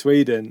Arctic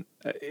Sweden.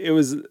 It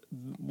was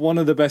one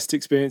of the best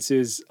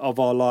experiences of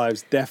our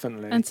lives,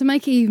 definitely. And to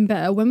make it even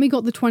better, when we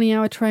got the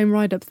 20-hour train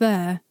ride up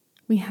there,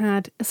 We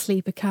had a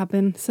sleeper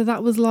cabin, so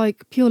that was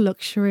like pure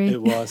luxury.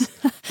 It was.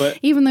 But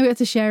even though we had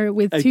to share it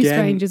with two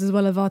strangers as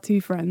well as our two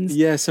friends.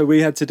 Yeah, so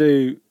we had to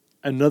do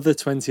another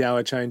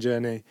 20-hour train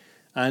journey.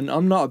 And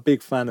I'm not a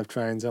big fan of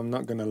trains, I'm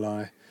not going to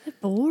lie. They're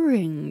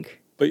boring.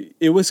 But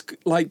it was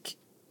like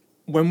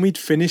when we'd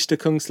finished the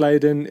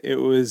Kungsleden, it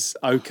was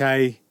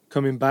okay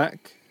coming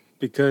back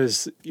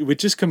because we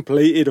just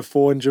completed a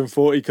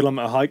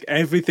 440-kilometre hike.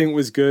 Everything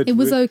was good. It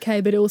was okay,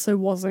 but it also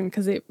wasn't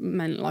because it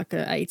meant like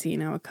an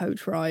 18-hour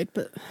coach ride.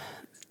 But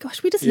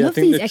gosh, we just love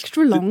these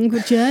extra long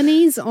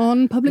journeys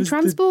on public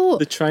transport.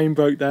 The train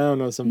broke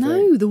down or something?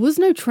 No, there was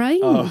no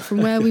train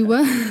from where we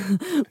were.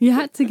 You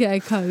had to get a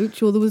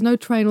coach, or there was no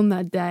train on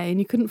that day and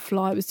you couldn't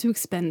fly. It was too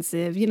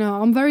expensive. You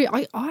know,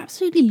 I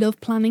absolutely love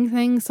planning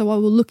things, so I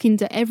will look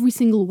into every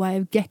single way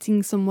of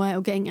getting somewhere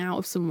or getting out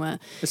of somewhere.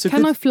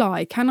 Can I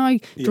fly? Can I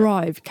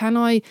drive? Can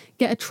I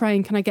get a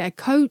train? Can I get a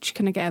coach?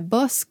 Can I get a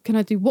bus?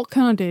 What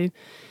can I do?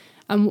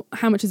 And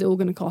how much is it all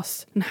going to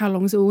cost? And how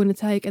long is it all going to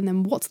take? And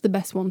then what's the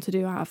best one to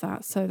do out of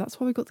that? So that's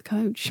why we got the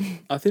coach.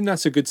 I think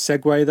that's a good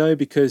segue, though,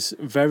 because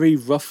very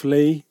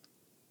roughly,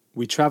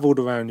 we travelled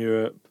around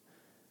Europe.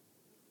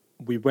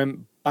 We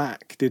went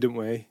back, didn't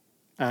we?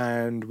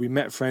 And we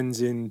met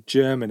friends in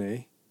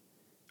Germany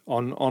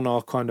on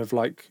our kind of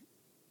like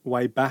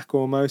way back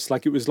almost.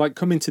 Like it was like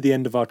coming to the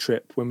end of our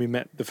trip when we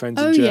met the friends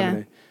in Germany.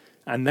 Yeah.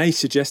 And they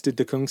suggested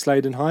the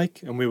Kungsleden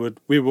hike, and we were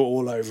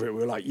all over it.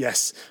 We were like,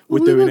 yes, we're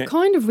doing it. We were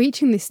kind of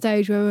reaching this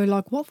stage where we were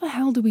like, what the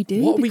hell do we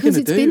do? Because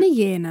it's been a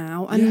year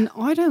now, and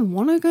I don't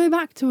want to go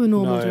back to a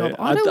normal job.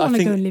 I don't want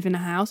to go and live in a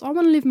house. I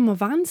want to live in my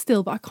van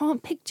still, but I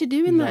can't picture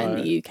doing that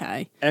in the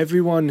UK.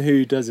 Everyone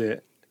who does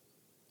it,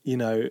 you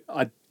know,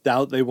 I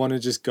doubt they want to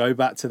just go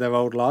back to their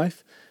old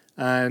life.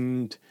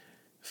 And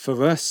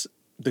for us,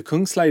 the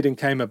Kungsleden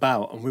came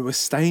about and we were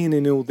staying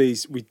in all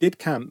these, we did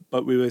camp,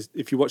 but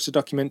if you watch the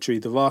documentary,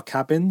 there are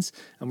cabins,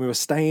 and we were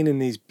staying in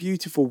these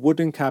beautiful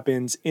wooden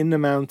cabins in the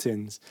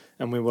mountains.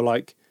 And we were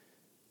like,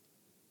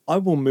 I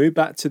will move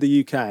back to the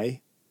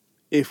UK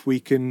if we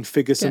can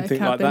figure something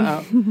like that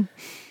out.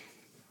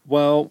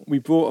 Well, we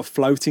brought a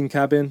floating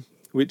cabin,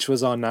 which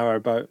was our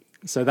narrowboat.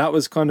 So that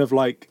was kind of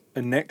like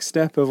a next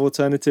step of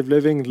alternative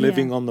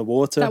living on the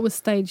water. That was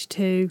stage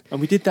 2.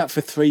 And we did that for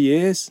 3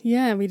 years.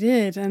 Yeah, we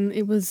did. And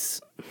it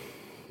was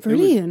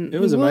brilliant. It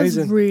was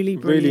amazing. It was really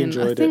brilliant. Really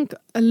enjoyed it. I think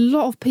a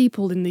lot of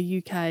people in the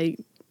UK,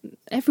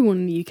 everyone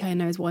in the UK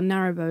knows what a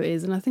narrowboat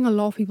is. And I think a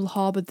lot of people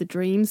harboured the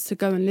dreams to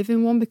go and live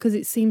in one because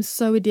it seems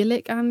so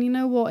idyllic. And you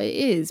know what, it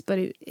is. But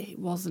it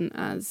wasn't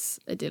as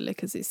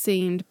idyllic as it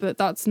seemed. But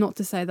that's not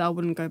to say that I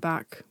wouldn't go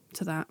back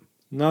to that.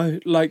 No,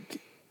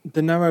 like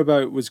the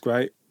narrowboat was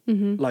great.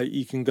 Mm-hmm. Like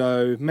you can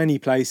go many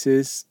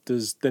places.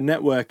 The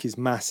network is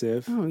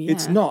massive. Oh, yeah.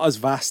 It's not as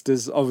vast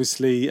as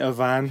obviously a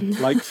van.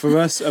 Like for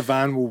us, a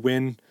van will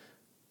win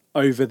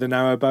over the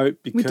narrowboat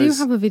because we do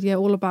have a video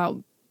all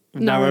about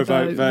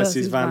narrowboat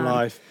versus van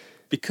life,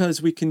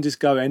 because we can just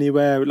go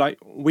anywhere. Like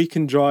we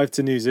can drive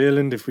to New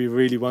Zealand if we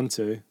really want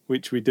to,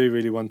 which we do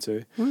really want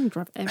to. I want to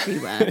drive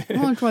everywhere. I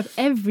want to drive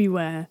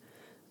everywhere.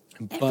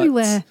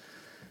 Everywhere.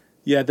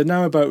 Yeah, the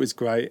narrowboat was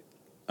great.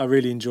 I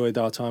really enjoyed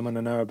our time on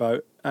a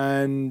narrowboat,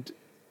 and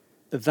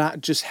that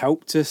just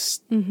helped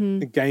us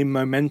gain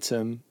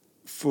momentum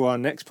for our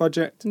next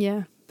project.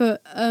 Yeah,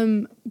 but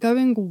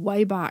going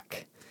way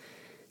back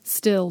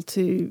still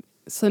to...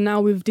 So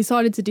now we've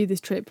decided to do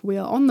this trip. We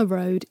are on the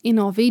road in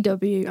our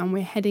VW and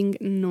we're heading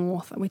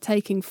north. We're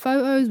taking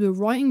photos, we're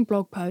writing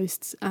blog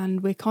posts,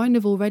 and we're kind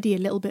of already a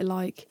little bit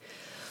like...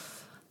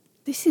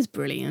 This is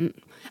brilliant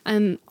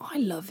and I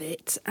love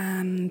it,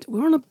 and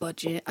we're on a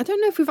budget. I don't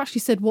know if we've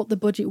actually said what the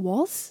budget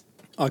was.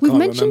 We've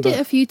mentioned it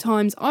a few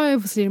times. I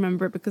obviously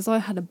remember it because I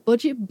had a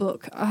budget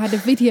book. I had a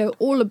video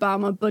all about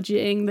my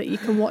budgeting that you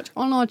can watch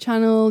on our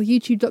channel,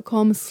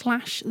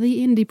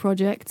 youtube.com/The Indie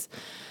Project.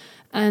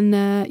 And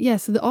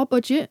so our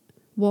budget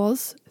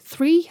was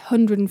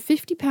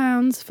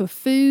 £350 for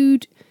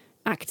food,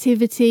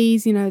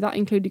 activities, you know, that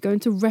included going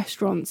to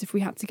restaurants, if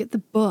we had to get the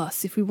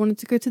bus, if we wanted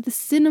to go to the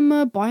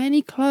cinema, buy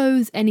any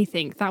clothes,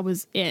 anything, that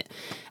was it.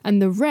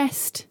 And the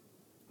rest,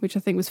 which I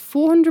think was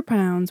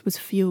 £400, was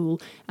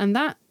fuel. And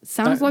that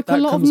sounds like a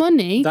lot of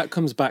money. That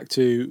comes back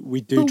to we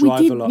drive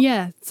a lot.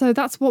 Yeah, so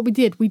that's what we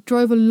did. We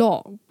drove a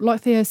lot.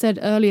 Like Theo said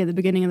earlier at the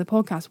beginning of the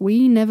podcast,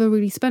 we never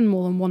really spent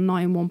more than one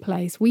night in one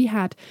place. We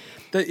had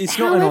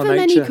however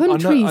many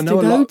countries to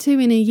go to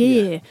in a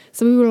year. Yeah.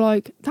 So we were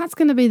like, that's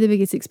going to be the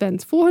biggest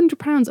expense.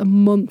 £400 a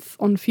month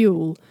on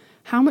fuel.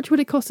 How much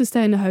would it cost to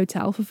stay in a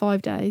hotel for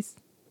 5 days?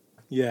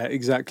 Yeah,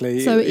 exactly.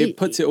 So it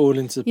puts it all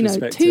into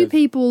perspective. 2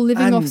 people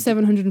living off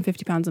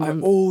 £750 a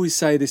month. I always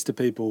say this to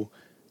people.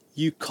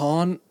 You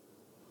can't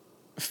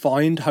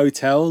find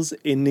hotels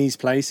in these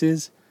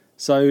places.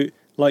 So,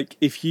 like,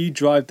 if you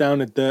drive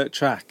down a dirt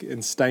track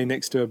and stay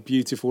next to a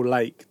beautiful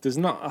lake, there's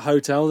not a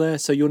hotel there.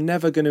 So you're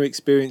never going to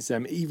experience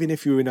them, even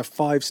if you're in a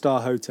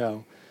 5-star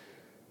hotel.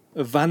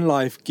 Van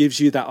life gives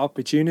you that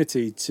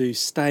opportunity to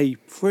stay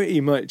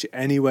pretty much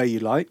anywhere you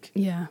like.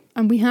 Yeah,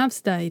 and we have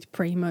stayed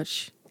pretty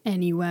much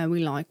anywhere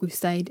we like. We've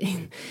stayed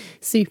in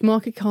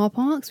supermarket car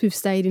parks, we've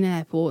stayed in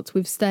airports,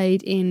 we've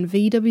stayed in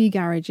VW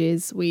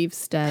garages, we've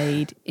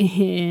stayed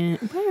in...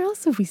 Where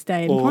else have we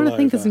stayed? I'm trying to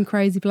think of some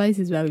crazy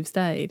places where we've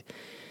stayed.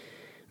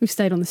 We've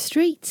stayed on the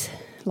street,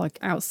 like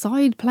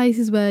outside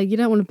places where you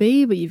don't want to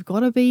be, but you've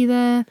got to be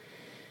there.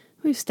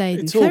 We've stayed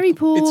in ferry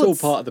ports. It's all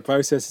part of the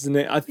process, isn't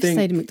it? I think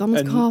stayed in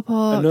McDonald's car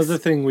parks. Another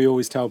thing we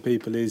always tell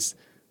people is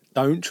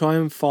don't try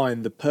and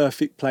find the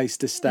perfect place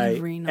to stay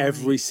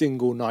every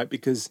single night,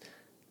 because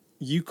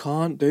you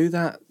can't do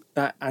that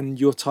and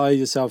you'll tire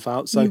yourself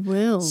out. So you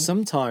will.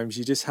 Sometimes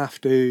you just have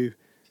to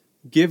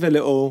give a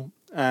little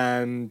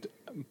and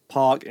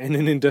park in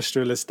an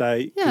industrial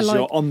estate because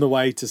you're on the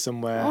way to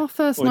somewhere. Our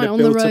first night on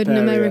the road in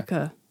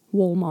America,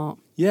 Walmart.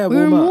 Yeah, we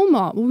were in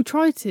Walmart. Well, we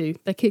tried to.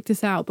 They kicked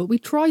us out, but we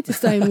tried to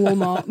stay in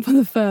Walmart for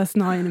the first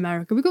night in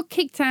America. We got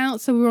kicked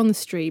out, so we were on the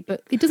street,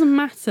 but it doesn't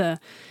matter.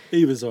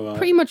 He was all right.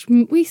 Pretty much, I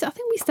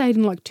think we stayed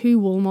in like 2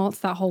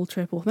 Walmarts that whole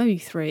trip, or maybe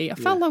 3. I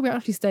felt like we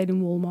actually stayed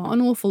in Walmart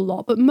an awful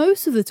lot, but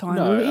most of the time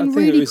we were in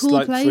really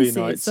cool places.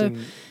 3 nights and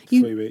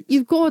 3 weeks.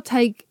 You've got to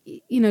take,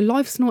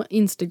 life's not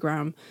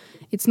Instagram.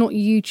 It's not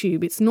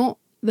YouTube. It's not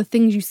the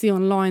things you see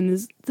online.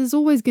 There's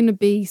always going to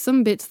be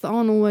some bits that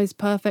aren't always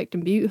perfect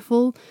and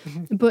beautiful,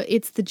 but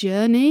it's the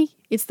journey.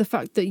 It's the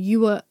fact that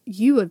you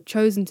have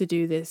chosen to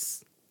do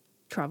this,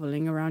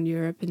 traveling around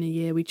Europe in a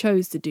year. We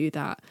chose to do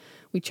that.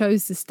 We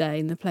chose to stay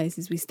in the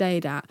places we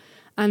stayed at,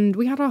 and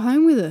we had our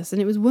home with us,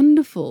 and it was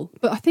wonderful.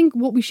 But I think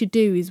what we should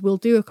do is we'll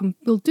do a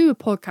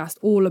podcast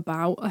all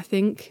about, I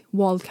think,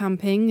 wild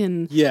camping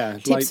and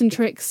tips and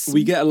tricks.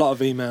 We get a lot of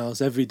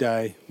emails every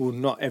day. Well,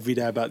 not every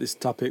day about this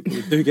topic, but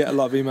we do get a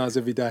lot of emails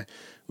every day.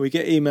 We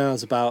get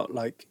emails about,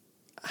 like,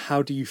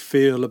 how do you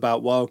feel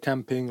about wild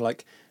camping?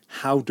 Like,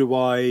 how do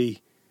I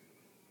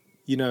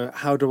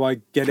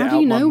get it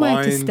out my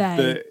mind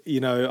that,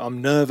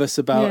 I'm nervous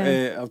about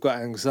it, I've got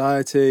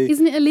anxiety.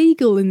 Isn't it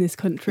illegal in this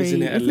country?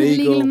 Isn't it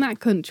illegal in that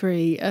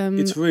country?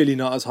 It's really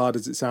not as hard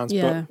as it sounds,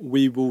 but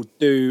we will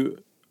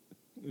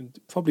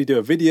probably do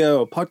a video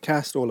or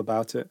podcast all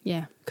about it.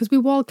 Yeah, because we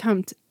wild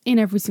camped in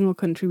every single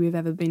country we've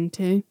ever been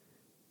to.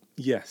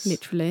 Yes.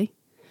 Literally.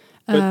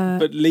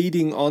 But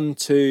leading on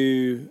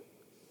to,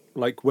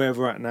 like, where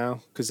we're at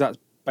now, because that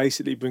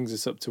basically brings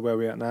us up to where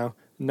we're at now.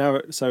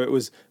 So it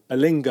was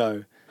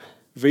Berlingo,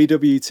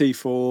 VW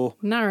T4,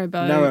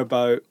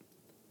 narrowboat,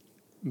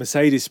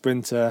 Mercedes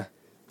Sprinter,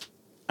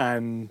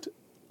 and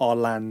our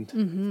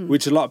land,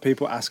 which a lot of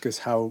people ask us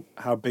how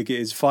big it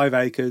is. 5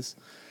 acres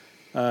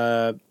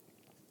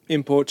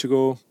in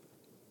Portugal,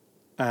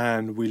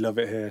 and we love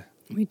it here.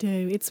 We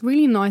do. It's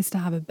really nice to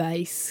have a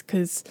base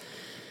because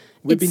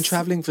we've been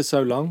travelling for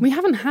so long. We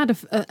haven't had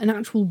an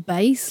actual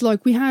base.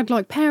 Like, we had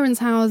like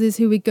parents' houses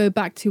who we'd go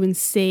back to and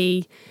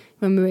see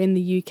when we were in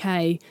the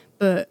UK,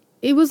 but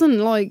it wasn't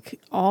like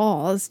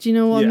ours. Do you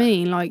know what I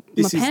mean? Like,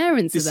 my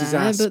parents are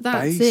there, but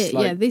that's it.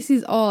 Like, this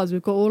is ours.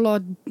 We've got all our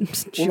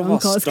junk. All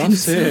of our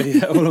stuff's here.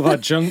 Yeah, all of our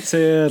junk's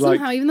here.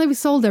 Somehow, even though we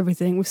sold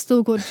everything, we've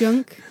still got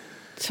junk.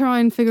 Try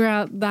and figure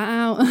that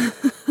out.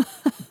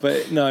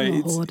 But no,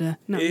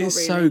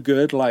 it's so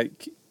good.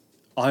 Like,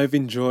 I've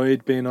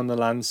enjoyed being on the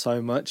land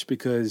so much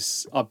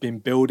because I've been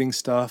building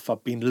stuff.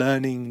 I've been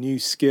learning new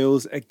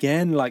skills.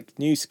 Again, like,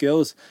 new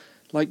skills.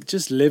 Like,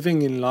 just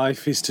living in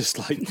life is just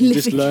like, you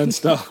just learn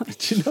stuff.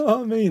 Do you know what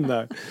I mean,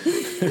 though?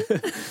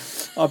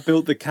 I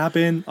built the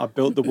cabin. I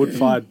built the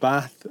wood-fired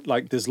bath.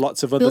 Like, there's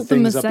lots of other things.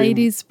 Built the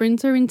Mercedes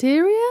Sprinter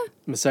interior?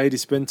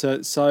 Mercedes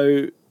Sprinter.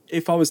 So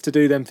if I was to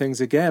do them things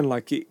again,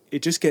 like,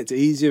 it just gets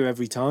easier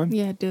every time.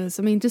 Yeah, it does.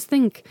 I mean, just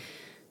think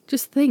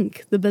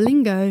the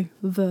Berlingo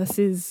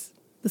versus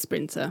the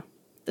Sprinter.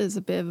 There's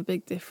a bit of a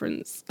big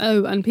difference.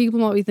 Oh, and people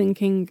might be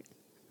thinking,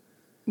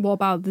 what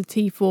about the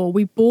T4?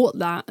 We bought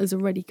that as a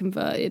ready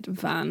converted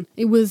van.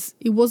 It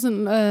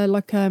wasn't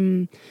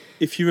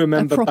if you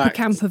remember, a proper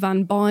camper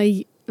van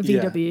by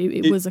VW.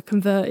 It was a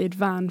converted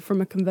van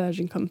from a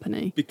conversion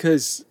company.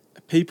 Because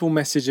people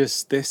message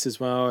us this as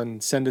well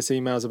and send us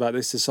emails about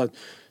this. It's like,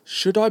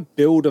 should I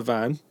build a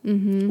van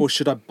or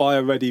should I buy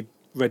a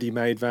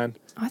ready-made van?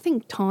 I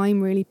think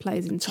time really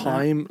plays into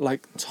that.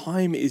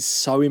 Time is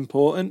so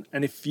important.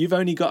 And if you've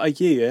only got a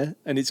year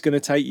and it's going to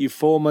take you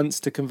 4 months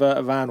to convert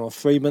a van or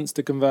 3 months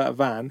to convert a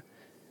van,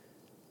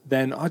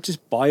 then I'd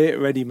just buy it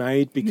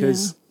ready-made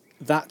because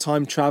that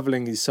time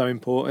travelling is so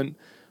important.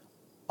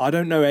 I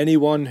don't know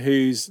anyone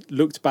who's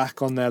looked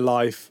back on their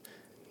life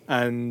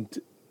and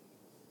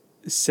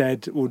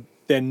said, well,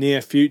 their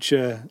near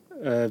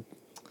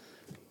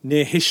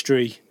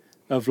history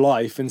of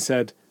life and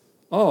said,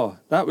 oh,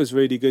 that was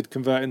really good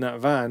converting that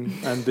van,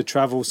 and the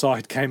travel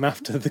side came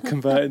after the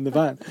converting the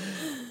van.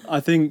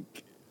 I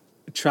think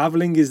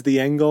travelling is the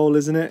end goal,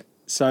 isn't it?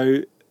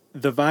 So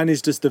the van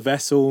is just the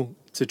vessel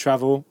to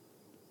travel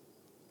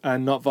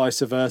and not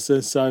vice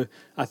versa. So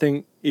I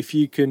think if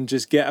you can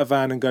just get a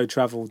van and go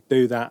travel,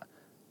 do that.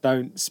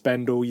 Don't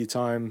spend all your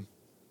time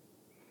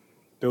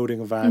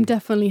building a van. I'm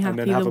definitely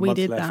happy that we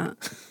did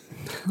that.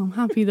 I'm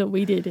happy that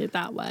we did it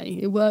that way.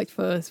 It worked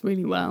for us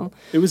really well.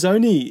 It was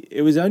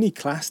only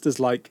classed as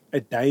like a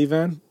day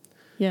van.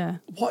 Yeah.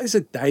 What is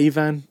a day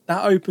van?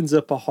 That opens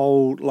up a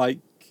whole like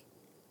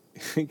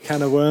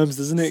can of worms,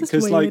 doesn't it?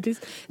 Because like,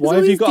 why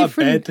have you got a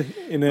bed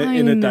in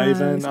a day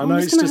van? I know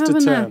it's just a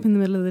term. Nap in the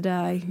middle of the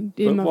day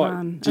in my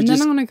van, and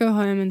then I'm gonna go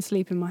home and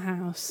sleep in my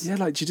house. Yeah,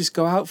 like do you just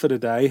go out for the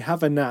day,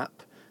 have a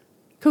nap,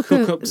 cook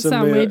up some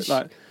sandwich,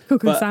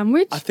 cook a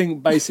sandwich. I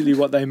think basically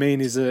what they mean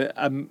is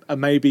a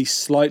maybe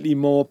slightly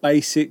more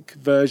basic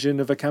version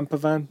of a camper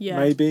van. Yeah,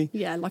 maybe.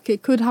 Yeah, like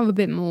it could have a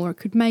bit more. It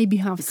could maybe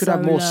have. It could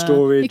have more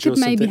storage. It could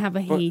maybe something. have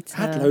a heater. It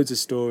had loads of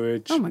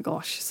storage. Oh my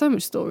gosh, so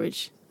much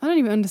storage. I don't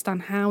even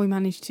understand how we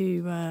managed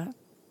to.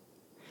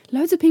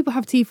 Loads of people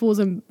have T4s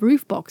and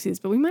roof boxes,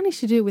 but we managed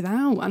to do it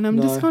without. And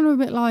I'm just kind of a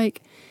bit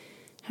like,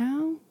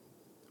 how?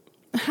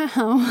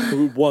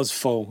 It was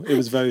full. It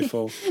was very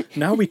full.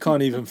 Now we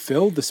can't even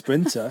fill the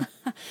Sprinter.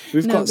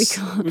 We've got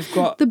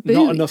the boot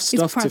not enough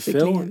stuff to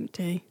fill.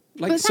 Empty.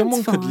 Like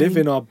someone could live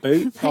in our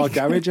boot, our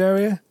garage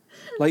area.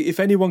 Like if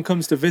anyone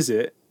comes to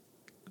visit,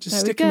 just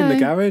stick them in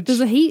the garage.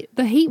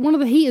 There's one of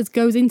the heaters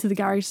goes into the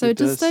garage, so it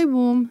does stay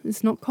warm.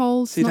 It's not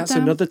cold. See, that's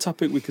another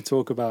topic we could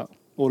talk about.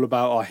 All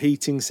about our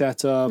heating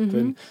setup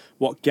and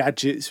what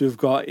gadgets we've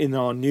got in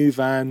our new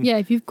van. Yeah,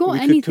 if you've got we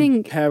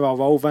anything, could compare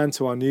our old van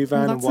to our new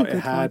van and what it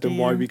had and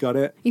why we got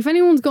it. If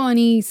anyone's got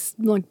any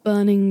like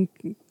burning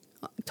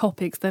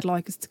topics they'd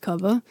like us to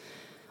cover,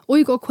 or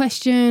you've got a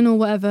question or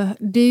whatever,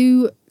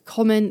 do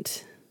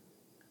comment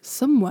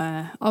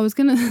somewhere. I was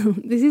gonna.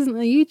 This isn't a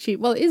YouTube.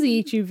 Well, it is a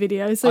YouTube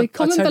video, so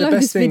comment below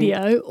this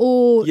video,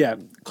 or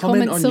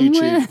comment on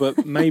somewhere. YouTube.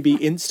 But maybe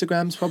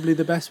Instagram's probably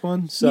the best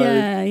one. So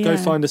go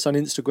find us on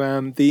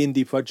Instagram, The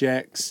Indie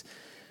Projects.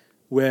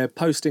 We're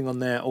posting on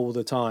there all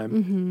the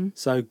time.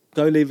 So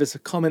go leave us a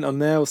comment on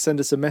there or send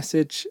us a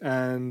message,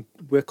 and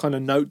we'll kind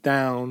of note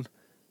down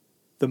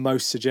the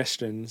most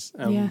suggestions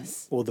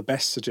or the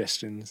best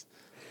suggestions.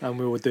 And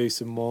we will do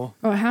some more.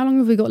 All right, how long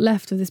have we got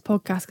left of this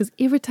podcast? Because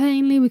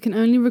irritatingly, we can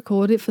only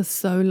record it for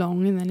so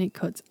long and then it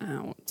cuts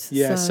out.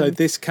 Yeah, so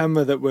this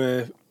camera that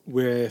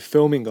we're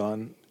filming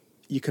on,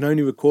 you can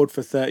only record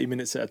for 30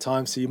 minutes at a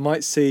time. So you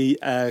might see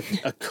a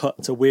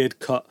weird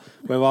cut,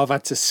 where I've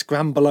had to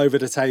scramble over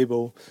the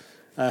table,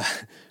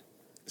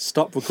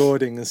 stop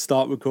recording and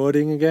start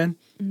recording again.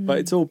 But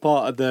it's all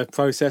part of the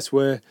process.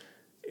 We're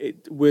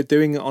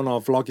doing it on our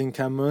vlogging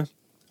camera.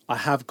 I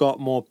have got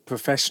more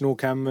professional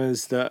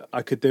cameras that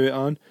I could do it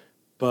on,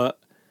 but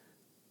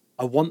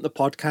I want the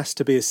podcast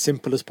to be as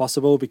simple as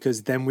possible,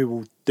 because then we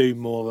will do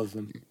more of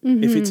them.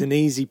 If it's an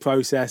easy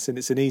process and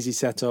it's an easy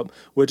setup,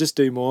 we'll just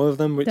do more of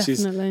them, which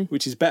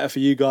is better for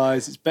you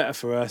guys. It's better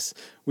for us.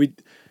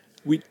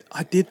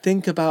 I did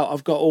think about,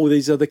 I've got all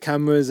these other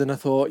cameras and I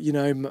thought,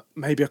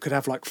 maybe I could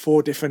have like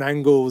 4 different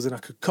angles and I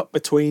could cut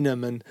between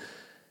them, and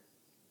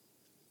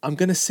I'm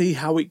going to see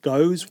how it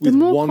goes with one camera.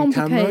 The more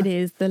complicated it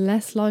is, the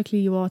less likely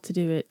you are to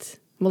do it.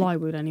 Well, I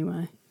would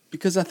anyway.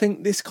 Because I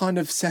think this kind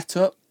of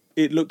setup,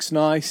 it looks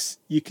nice.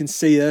 You can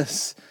see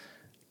us.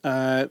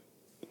 But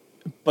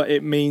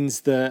it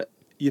means that,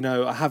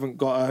 I haven't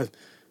got to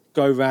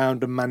go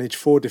around and manage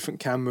 4 different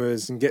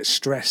cameras and get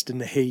stressed in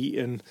the heat.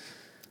 And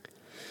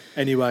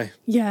anyway,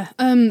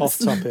 off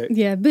topic.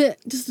 Yeah,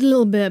 just a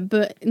little bit,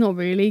 but not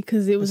really,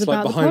 because it was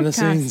about behind the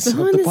podcast.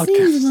 Behind the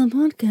scenes of the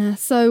podcast.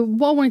 So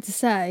what I wanted to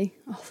say,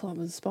 I thought it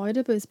was a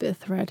spider, but it's a bit of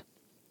thread.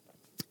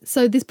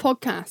 So this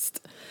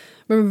podcast,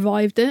 we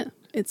revived it.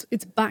 It's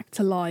back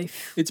to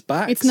life. It's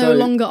back. It's no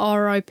longer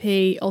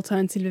RIP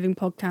Alternative Living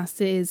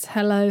Podcast. It is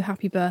hello,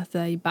 happy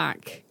birthday,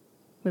 back.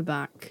 We're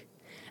back.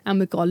 And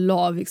we've got a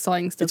lot of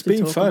exciting stuff to talk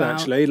about. It's been fun,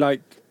 actually.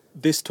 Like,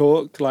 this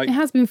talk, it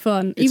has been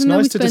fun. It's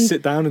nice to just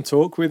sit down and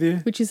talk with you.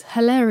 Which is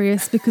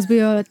hilarious, because we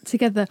are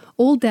together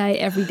all day,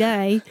 every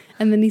day.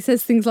 And then he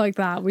says things like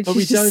that, which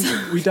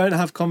we don't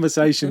have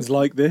conversations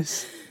like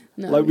this.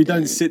 No, we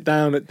don't sit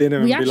down at dinner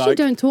and be like... We actually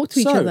don't talk to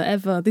each other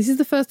ever. This is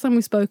the first time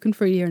we've spoken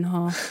for a year and a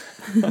half.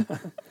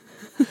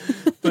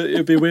 But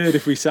it'd be weird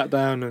if we sat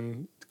down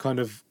and kind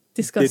of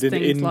discussed did an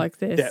things like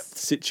this. in-depth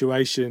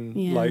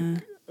situation,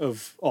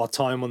 of our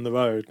time on the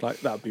road.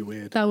 That'd be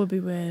weird. That would be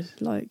weird.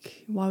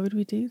 Why would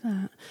we do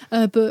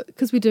that? But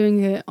because we're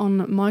doing it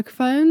on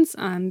microphones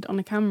and on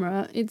a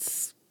camera, it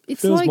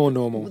feels more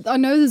normal. I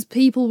know there's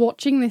people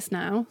watching this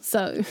now,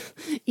 so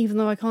even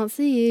though I can't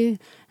see you,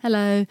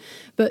 hello.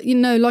 But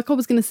like I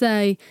was going to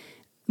say,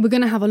 we're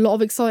going to have a lot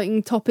of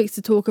exciting topics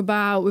to talk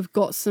about. We've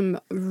got some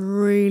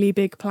really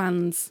big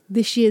plans.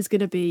 This year's going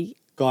to be,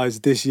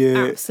 guys, this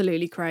year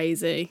absolutely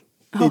crazy.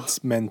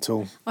 It's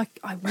mental. I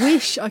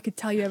wish I could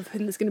tell you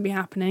everything that's going to be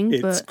happening.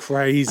 It's but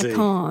crazy. I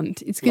can't.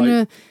 It's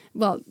going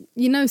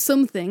to,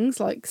 some things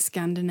like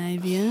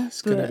Scandinavia.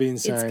 It's going to be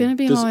insane. It's going to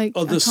be There's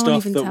other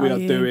stuff that we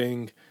are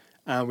doing,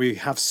 and we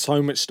have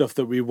so much stuff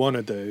that we want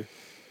to do,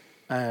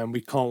 and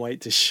we can't wait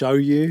to show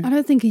you. I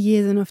don't think a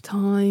year's enough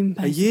time.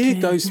 Basically. A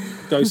year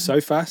goes so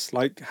fast.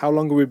 How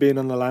long have we been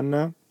on the land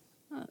now?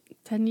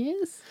 10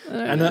 years.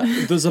 And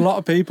there's a lot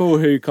of people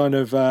who kind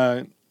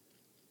of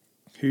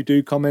who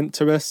do comment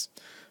to us,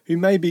 who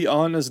maybe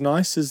aren't as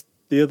nice as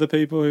the other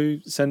people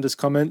who send us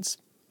comments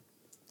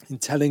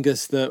and telling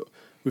us that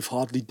we've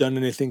hardly done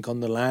anything on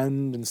the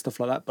land and stuff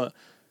like that. But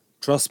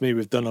trust me,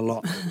 we've done a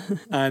lot.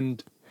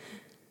 And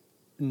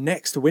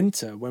next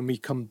winter, when we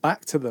come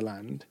back to the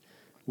land,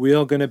 we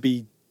are going to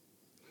be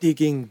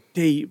digging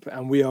deep,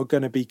 and we are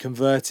going to be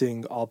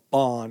converting our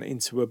barn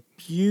into a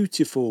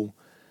beautiful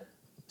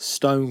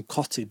stone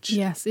cottage.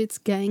 Yes, it's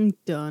getting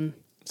done.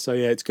 So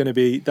yeah, that's going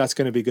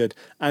to be good.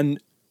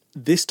 And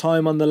this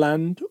time on the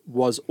land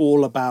was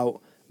all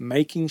about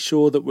making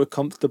sure that we're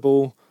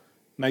comfortable,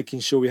 making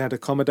sure we had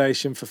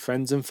accommodation for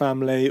friends and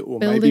family, or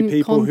Building maybe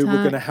people contacts. who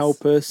were going to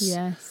help us.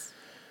 Yes.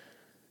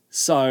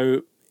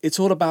 So it's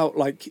all about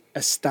like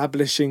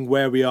establishing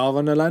where we are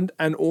on the land.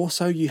 And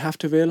also you have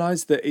to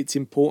realize that it's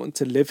important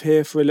to live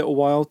here for a little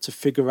while to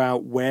figure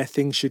out where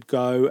things should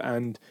go.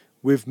 And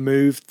we've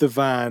moved the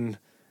van,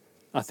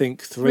 I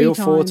think three or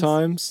four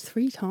times.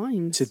 3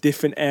 times. To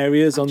different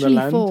areas on the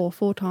land.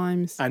 Four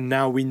times. And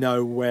now we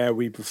know where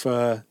we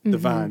prefer the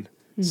van.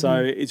 So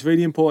it's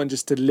really important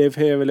just to live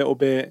here a little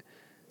bit,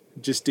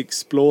 just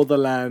explore the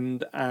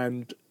land.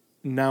 And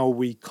now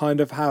we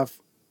kind of have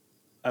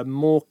a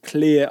more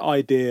clear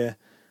idea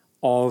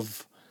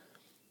of,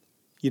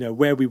 you know,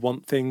 where we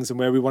want things and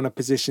where we want to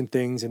position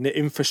things and the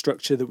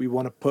infrastructure that we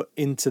want to put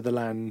into the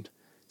land.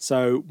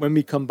 So when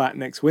we come back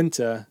next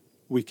winter,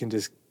 we can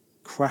just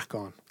crack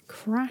on.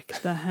 Crack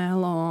the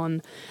hell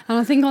on. And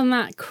I think on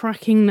that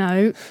cracking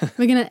note,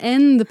 we're going to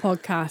end the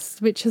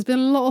podcast, which has been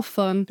a lot of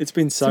fun. It's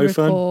been so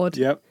fun.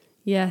 Yep.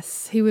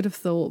 Yes, who would have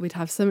thought we'd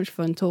have so much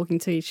fun talking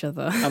to each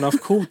other? And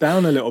I've cooled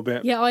down a little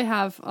bit. Yeah, I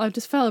have. I've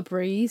just felt a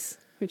breeze,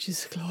 which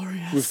is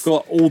glorious. We've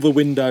got all the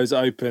windows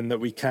open that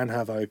we can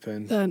have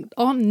open. That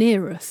aren't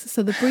near us,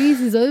 so the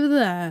breeze is over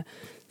there.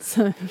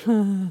 So,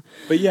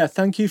 but yeah,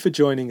 thank you for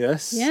joining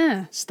us.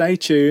 Yeah. Stay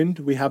tuned.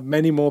 We have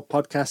many more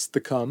podcasts to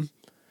come.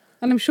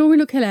 And I'm sure we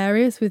look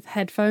hilarious with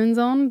headphones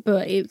on,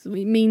 but it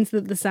means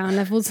that the sound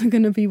levels are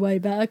going to be way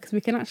better because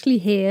we can actually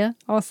hear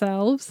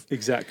ourselves.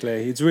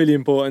 Exactly. It's really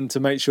important to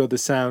make sure the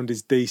sound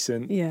is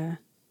decent. Yeah.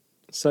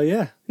 So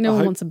yeah. No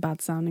one wants a bad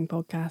sounding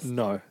podcast.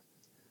 No.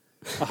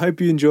 I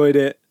hope you enjoyed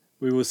it.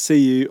 We will see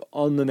you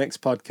on the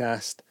next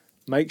podcast.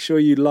 Make sure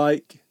you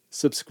like,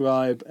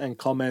 subscribe and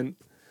comment,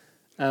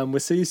 and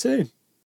we'll see you soon.